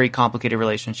had a very complicated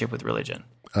relationship with religion.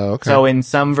 Oh, okay. So in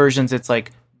some versions, it's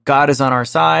like, God is on our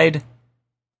side,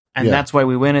 and that's why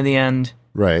we win in the end.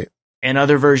 Right. In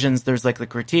other versions, there's like the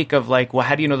critique of like, well,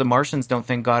 how do you know the Martians don't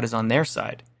think God is on their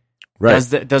side? Right.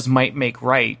 Does might make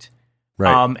right?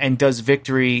 Right. And does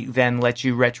victory then let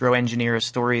you retro-engineer a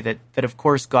story that of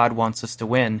course God wants us to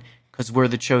win because we're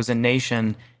the chosen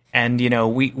nation, and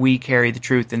we carry the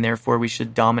truth, and therefore we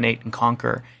should dominate and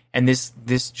conquer. And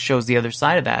this shows the other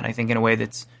side of that, I think, in a way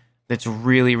that's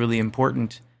really, really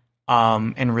important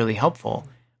and really helpful.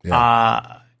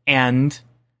 Yeah. And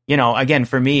again,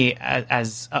 for me,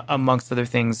 as amongst other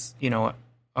things,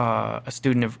 a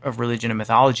student of religion and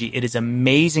mythology, it is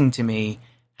amazing to me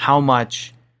how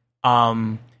much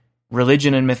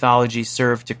religion and mythology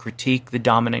serve to critique the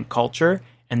dominant culture,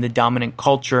 and the dominant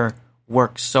culture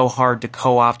works so hard to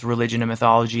co-opt religion and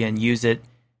mythology and use it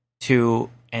to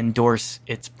endorse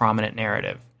its prominent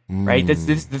narrative. Right? That's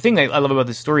the thing I love about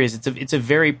this story is it's a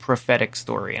very prophetic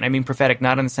story, and I mean prophetic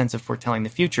not in the sense of foretelling the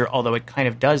future, although it kind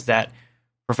of does that.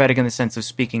 Prophetic in the sense of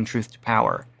speaking truth to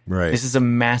power. Right. This is a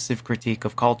massive critique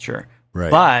of culture.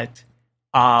 Right. But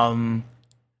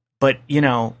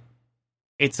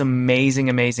it's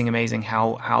amazing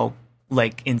how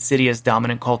like insidious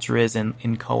dominant culture is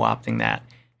in co-opting that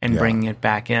and bringing it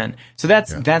back in. So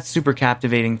that's super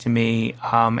captivating to me.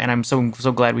 And I'm so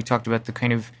glad we talked about the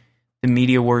kind of the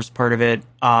media wars part of it,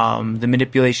 the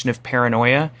manipulation of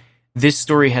paranoia. This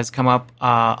story has come up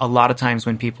a lot of times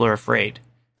when people are afraid,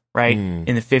 right? In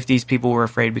the 50s, people were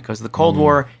afraid because of the Cold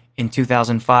War. In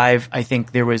 2005, I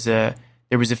think there was a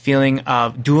feeling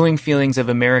of dueling feelings of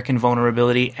American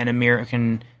vulnerability and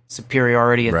American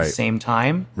superiority at the same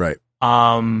time. Right.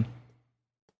 I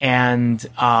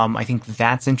think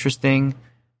that's interesting.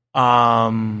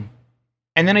 And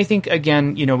then I think,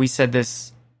 again, we said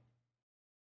this,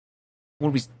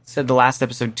 what we said the last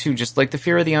episode too, just like the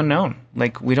fear of the unknown.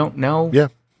 Like, we don't know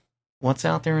what's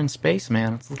out there in space,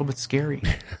 man. It's a little bit scary.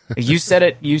 You said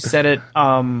it.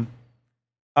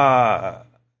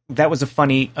 That was a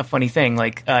funny thing.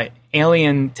 Like,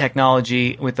 alien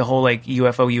technology with the whole like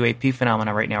UFO UAP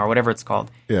phenomena right now, or whatever it's called.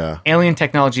 Yeah. Alien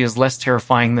technology is less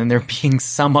terrifying than there being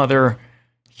some other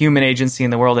human agency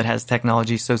in the world that has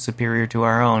technology so superior to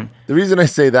our own. The reason I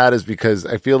say that is because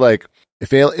I feel like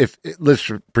if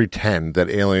let's pretend that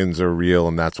aliens are real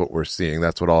and that's what we're seeing,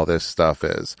 that's what all this stuff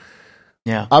is.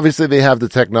 Yeah. Obviously, they have the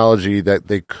technology that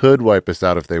they could wipe us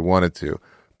out if they wanted to,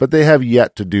 but they have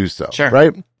yet to do so. Sure.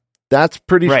 Right? That's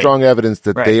pretty strong evidence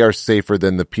that they are safer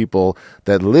than the people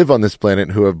that live on this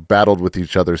planet who have battled with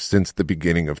each other since the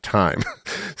beginning of time.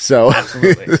 So,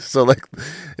 so like,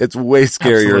 it's way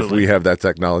scarier if we have that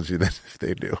technology than if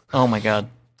they do. Oh my God.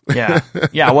 Yeah.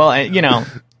 Yeah. Well,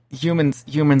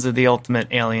 humans are the ultimate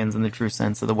aliens in the true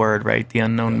sense of the word, right? The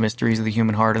unknown mysteries of the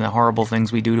human heart and the horrible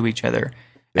things we do to each other.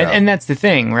 Yeah. And that's the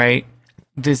thing, right?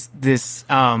 This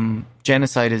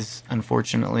genocide has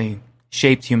unfortunately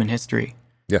shaped human history.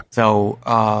 Yeah. So,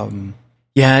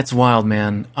 it's wild,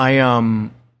 man. I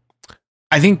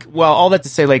think, well, all that to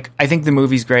say, like, I think the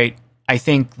movie's great. I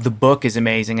think the book is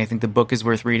amazing. I think the book is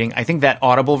worth reading. I think that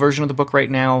Audible version of the book right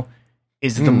now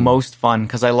is the most fun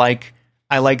because I like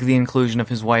the inclusion of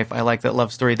his wife. I like that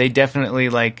love story. They definitely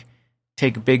like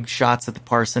take big shots at the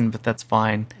parson, but that's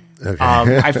fine. Okay.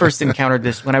 I first encountered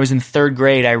this when I was in third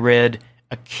grade. I read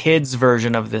a kid's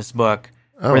version of this book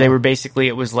where they were basically,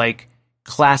 it was like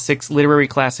classics, literary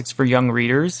classics for young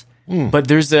readers. But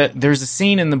there's a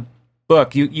scene in the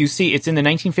book. You see, it's in the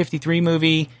 1953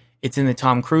 movie. It's in the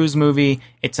Tom Cruise movie.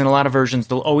 It's in a lot of versions.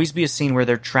 There'll always be a scene where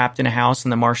they're trapped in a house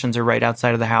and the Martians are right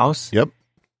outside of the house. Yep.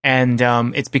 And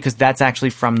it's because that's actually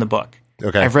from the book.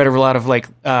 Okay. I've read a lot of like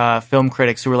film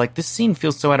critics who were like, this scene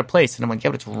feels so out of place. And I'm like, yeah,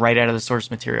 but it's right out of the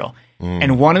source material.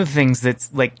 And one of the things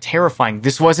that's like terrifying,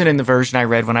 this wasn't in the version I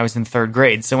read when I was in third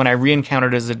grade. So when I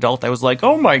re-encountered it as an adult, I was like,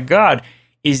 oh my God,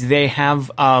 is they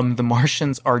have the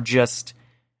Martians are just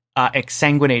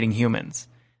exsanguinating humans.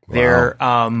 Wow. They're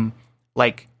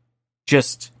like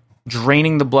just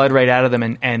draining the blood right out of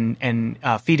them and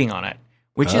feeding on it,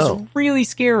 which is really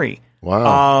scary.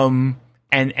 Wow.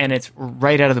 And it's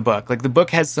right out of the book. Like, the book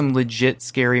has some legit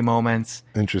scary moments.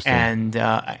 Interesting.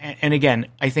 And again,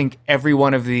 I think every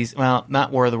one of these, well,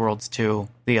 not War of the Worlds 2,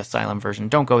 the Asylum version,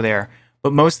 don't go there.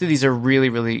 But most of these are really,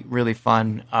 really, really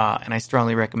fun. And I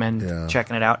strongly recommend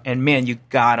checking it out. And man, you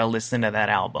gotta listen to that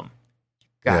album.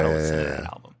 Listen to that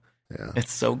album. Yeah.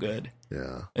 It's so good.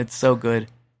 Yeah. It's so good.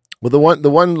 Well, the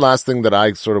one last thing that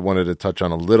I sort of wanted to touch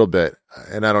on a little bit,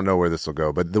 and I don't know where this will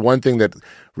go, but the one thing that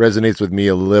resonates with me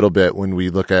a little bit when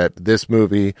we look at this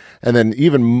movie, and then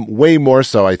even way more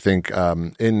so, I think,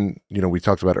 we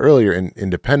talked about earlier in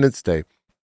Independence Day,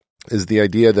 is the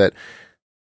idea that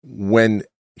when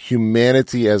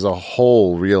humanity as a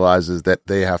whole realizes that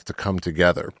they have to come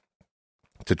together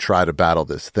to try to battle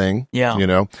this thing. Yeah. You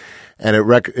know, and it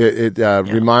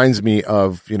reminds me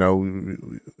of, you know,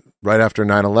 right after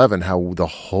 9/11, how the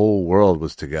whole world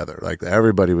was together. Like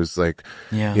everybody was like,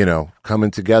 you know,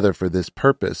 coming together for this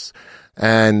purpose.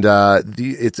 And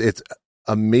it's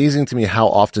amazing to me how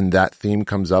often that theme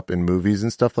comes up in movies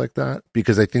and stuff like that,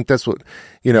 because I think that's what,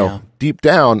 you know, deep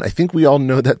down, I think we all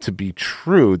know that to be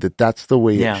true, that that's the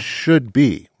way it should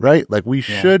be, right? Like we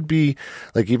should be,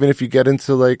 like, even if you get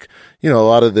into like, you know, a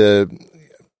lot of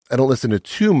I don't listen to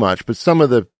too much, but some of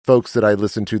the folks that I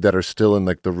listen to that are still in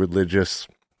like the religious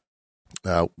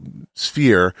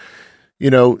sphere, you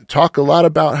know, talk a lot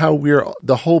about how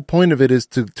the whole point of it is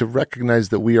to recognize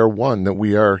that we are one, that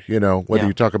we are, you know, whether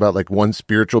you talk about like one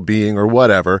spiritual being or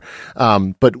whatever,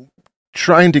 but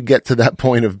trying to get to that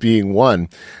point of being one.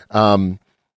 And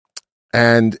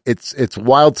it's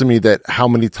wild to me that how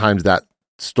many times that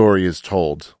story is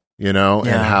told, you know,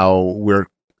 and how we're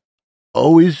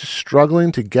always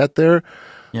struggling to get there.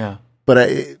 Yeah. But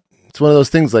it's one of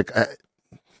those things like,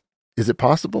 is it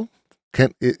possible?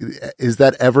 Is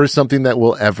that ever something that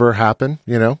will ever happen?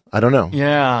 You know, I don't know.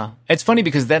 Yeah. It's funny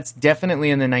because that's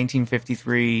definitely in the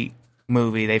 1953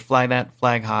 movie. They fly that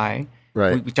flag high.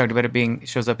 Right. We talked about it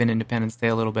shows up in Independence Day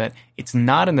a little bit. It's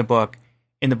not in the book.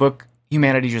 In the book,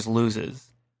 humanity just loses.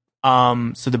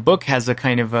 So the book has a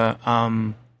kind of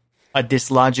a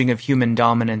dislodging of human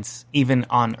dominance even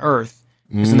on Earth.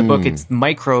 Because in the book, it's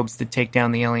microbes that take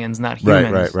down the aliens, not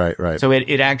humans. Right. So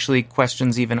it actually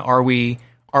questions even, are we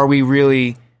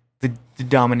really the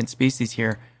dominant species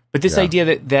here? But this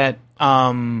idea that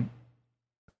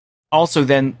also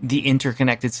then the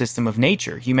interconnected system of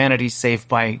nature, humanity's saved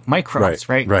by microbes,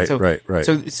 right? Right.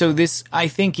 So this, I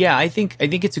think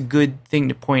it's a good thing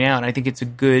to point out. I think it's a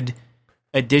good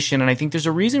addition, and I think there's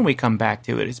a reason we come back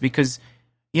to it. It's because,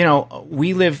 you know,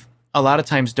 we live a lot of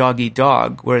times dog eat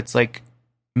dog, where it's like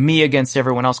me against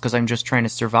everyone else because I'm just trying to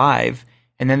survive.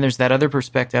 And then there's that other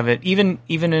perspective of it, even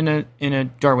in a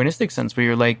Darwinistic sense, where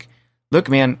you're like, look,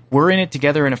 man, we're in it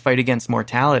together in a fight against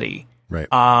mortality. Right.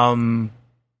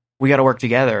 We got to work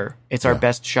together. It's our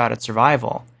best shot at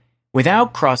survival,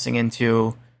 without crossing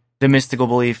into the mystical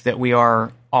belief that we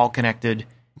are all connected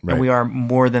and we are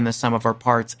more than the sum of our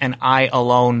parts, and I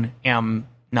alone am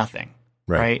nothing.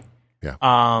 Right. Yeah.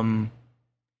 And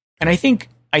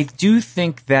I do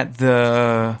think that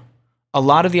a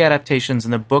lot of the adaptations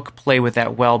in the book play with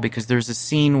that well, because there's a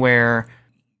scene where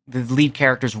the lead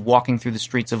character's walking through the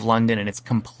streets of London and it's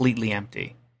completely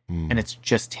empty, and it's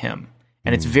just him.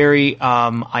 And it's very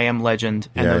I Am Legend,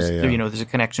 and you know, there's a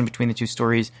connection between the two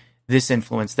stories. This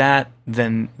influenced that,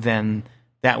 then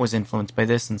that was influenced by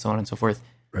this, and so on and so forth.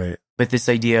 Right. But this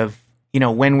idea of, you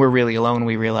know, when we're really alone,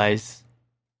 we realize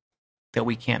that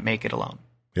we can't make it alone.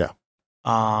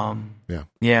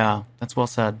 Yeah, that's well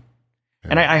said.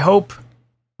 Yeah. And I hope,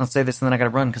 I'll say this and then I got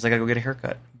to run because I got to go get a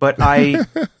haircut. But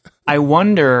I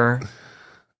wonder,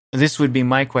 this would be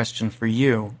my question for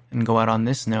you, and go out on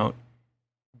this note.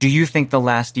 Do you think the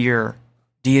last year,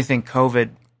 do you think COVID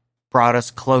brought us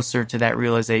closer to that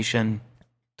realization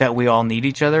that we all need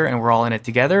each other and we're all in it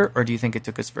together? Or do you think it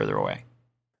took us further away?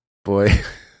 Boy,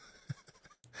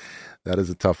 that is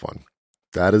a tough one.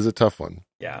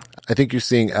 Yeah. I think you're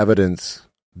seeing evidence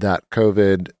that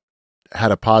COVID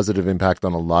had a positive impact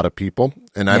on a lot of people.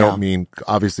 And I don't mean,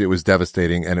 obviously it was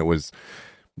devastating and it was,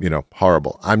 you know,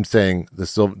 horrible. I'm saying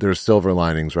there's silver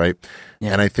linings, right?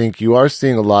 Yeah. And I think you are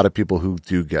seeing a lot of people who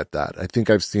do get that. I think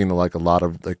I've seen like a lot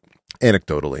of, like,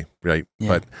 anecdotally, right? Yeah.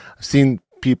 But I've seen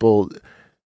people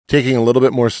taking a little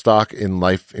bit more stock in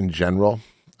life in general,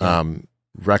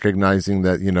 recognizing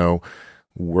that, you know,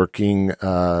 working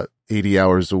 80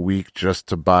 hours a week just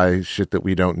to buy shit that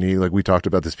we don't need. Like we talked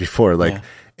about this before, like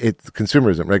it's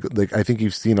consumerism, right? Like I think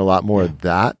you've seen a lot more of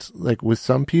that, like with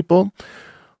some people.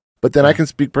 But then I can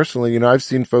speak personally, you know, I've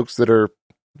seen folks that are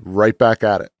right back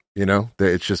at it, you know,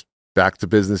 it's just back to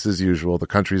business as usual. The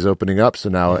country's opening up, so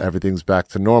now everything's back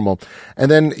to normal.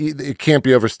 And then it can't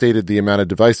be overstated the amount of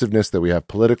divisiveness that we have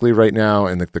politically right now,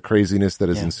 and the craziness that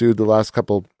has ensued the last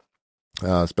couple,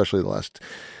 especially the last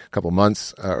couple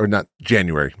months, or not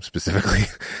January specifically.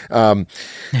 But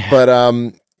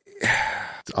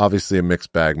it's obviously a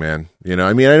mixed bag, man. You know,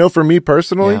 I mean, I know for me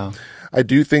personally, I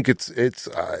do think it's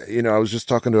you know, I was just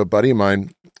talking to a buddy of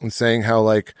mine and saying how,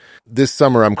 like, this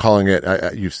summer I'm calling it,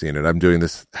 you've seen it, I'm doing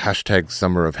this hashtag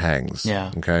Summer of Hangs.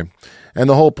 Yeah. Okay. And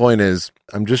the whole point is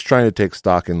I'm just trying to take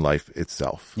stock in life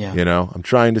itself. Yeah. You know, I'm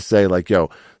trying to say, like, yo,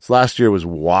 this last year was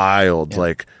wild. Yeah.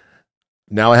 Like,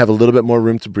 now I have a little bit more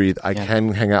room to breathe. I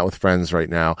can hang out with friends right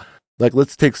now. like,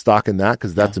 let's take stock in that,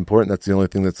 because that's important. That's the only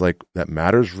thing that's like, that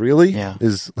matters really,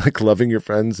 is like loving your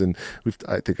friends. And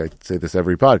I think I say this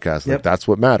every podcast, like that's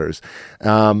what matters.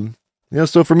 You know,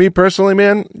 so for me personally,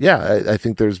 man, I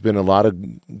think there's been a lot of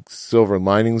silver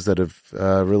linings that have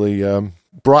really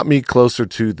brought me closer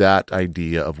to that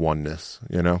idea of oneness,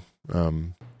 you know?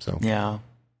 So yeah.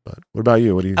 But what about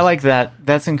you? What do you? I like that.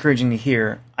 That's encouraging to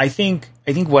hear. I think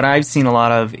what I've seen a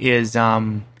lot of is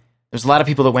there's a lot of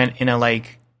people that went in a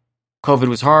like COVID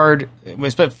was hard,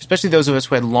 especially those of us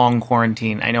who had long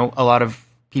quarantine. I know a lot of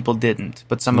people didn't,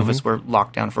 but some of us were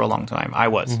locked down for a long time. I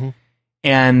was,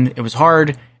 and it was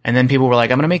hard. And then people were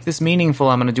like, I'm going to make this meaningful.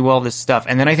 I'm going to do all this stuff.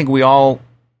 And then I think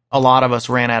a lot of us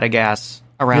ran out of gas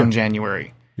around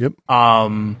January. Yep.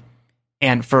 And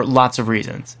for lots of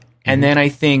reasons. And then I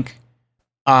think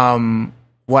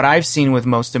what I've seen with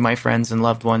most of my friends and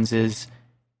loved ones is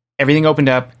everything opened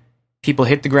up. People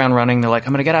hit the ground running. They're like,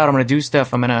 I'm going to get out. I'm going to do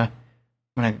stuff. I'm going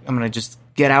to just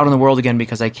get out in the world again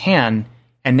because I can.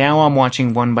 And now I'm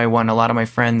watching one by one a lot of my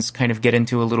friends kind of get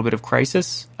into a little bit of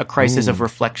crisis of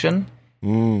reflection.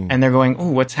 And they're going,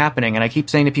 oh, what's happening? And I keep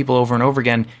saying to people over and over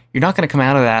again, you're not going to come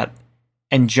out of that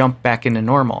and jump back into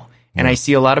normal. And I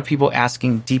see a lot of people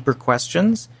asking deeper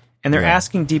questions, and they're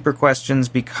asking deeper questions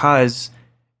because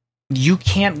you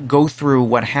can't go through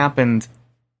what happened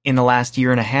in the last year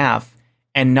and a half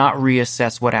and not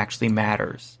reassess what actually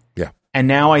matters. Yeah. And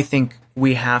now I think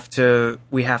we have to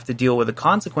deal with the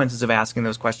consequences of asking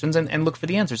those questions and look for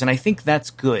the answers. And I think that's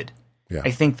good. Yeah.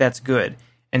 I think that's good.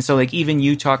 And so, like, even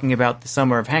you talking about the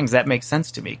Summer of Hangs, that makes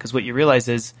sense to me, because what you realize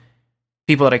is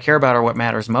people that I care about are what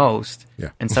matters most. Yeah.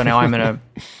 And so now I'm going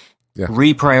to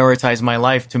reprioritize my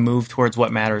life to move towards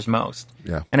what matters most.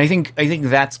 Yeah. And I think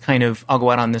that's kind of, I'll go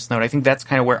out on this note, I think that's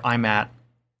kind of where I'm at,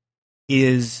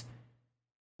 is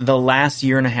the last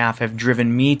year and a half have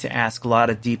driven me to ask a lot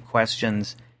of deep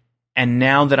questions. And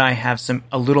now that I have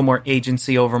a little more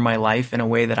agency over my life in a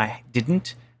way that I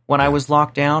didn't when I was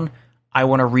locked down, I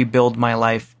want to rebuild my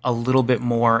life a little bit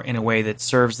more in a way that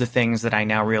serves the things that I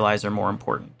now realize are more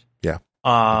important. Yeah.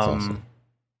 That's awesome.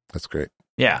 That's great.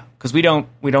 Yeah. Because we don't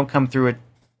come through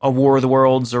a war of the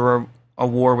worlds or a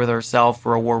war with ourselves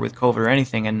or a war with COVID or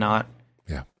anything and not,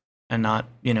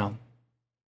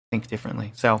 think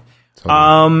differently. So,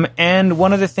 and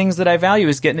one of the things that I value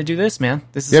is getting to do this, man.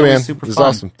 This is super fun. This is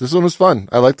awesome. This one was fun.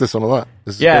 I like this one a lot.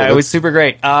 It was super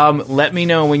great. Let me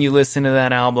know when you listen to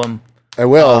that album. I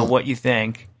will. What you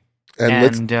think,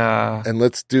 and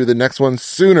let's do the next one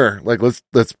sooner. Like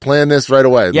let's plan this right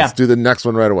away. Let's do the next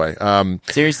one right away.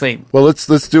 Seriously. Well,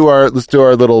 let's do our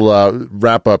little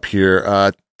wrap up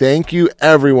here. Thank you,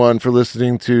 everyone, for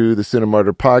listening to the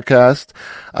Cinemartyr podcast.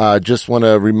 Just want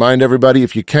to remind everybody,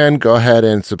 if you can, go ahead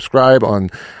and subscribe on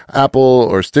Apple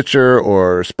or Stitcher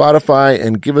or Spotify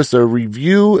and give us a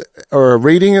review or a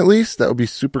rating at least. That would be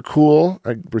super cool.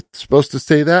 We're supposed to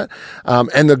say that.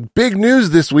 And the big news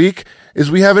this week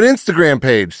is we have an Instagram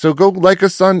page. So go like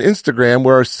us on Instagram.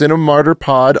 We're Cinemartyr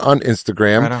Pod on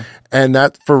Instagram. Right on. And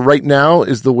that, for right now,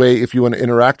 is the way, if you want to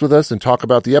interact with us and talk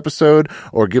about the episode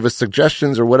or give us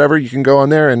suggestions or whatever, you can go on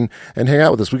there and hang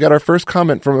out with us. We got our first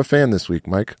comment from a fan this week,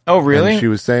 Mike. Oh, really? And she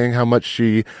was saying how much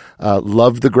she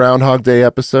loved the Groundhog Day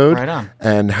episode. Right on.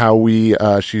 And how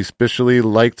she especially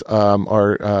liked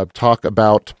our talk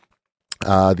about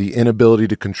the inability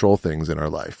to control things in our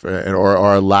life, or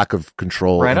our lack of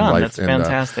control in life. That's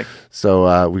fantastic.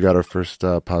 So we got our first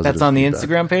positive. That's on feedback. The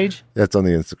Instagram page? That's on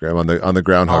the Instagram, on the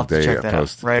Groundhog Day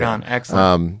post. Right on.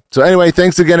 Excellent. So anyway,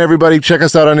 thanks again, everybody. Check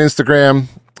us out on Instagram,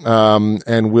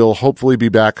 and we'll hopefully be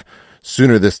back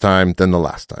sooner this time than the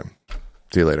last time.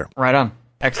 See you later. Right on.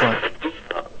 Excellent.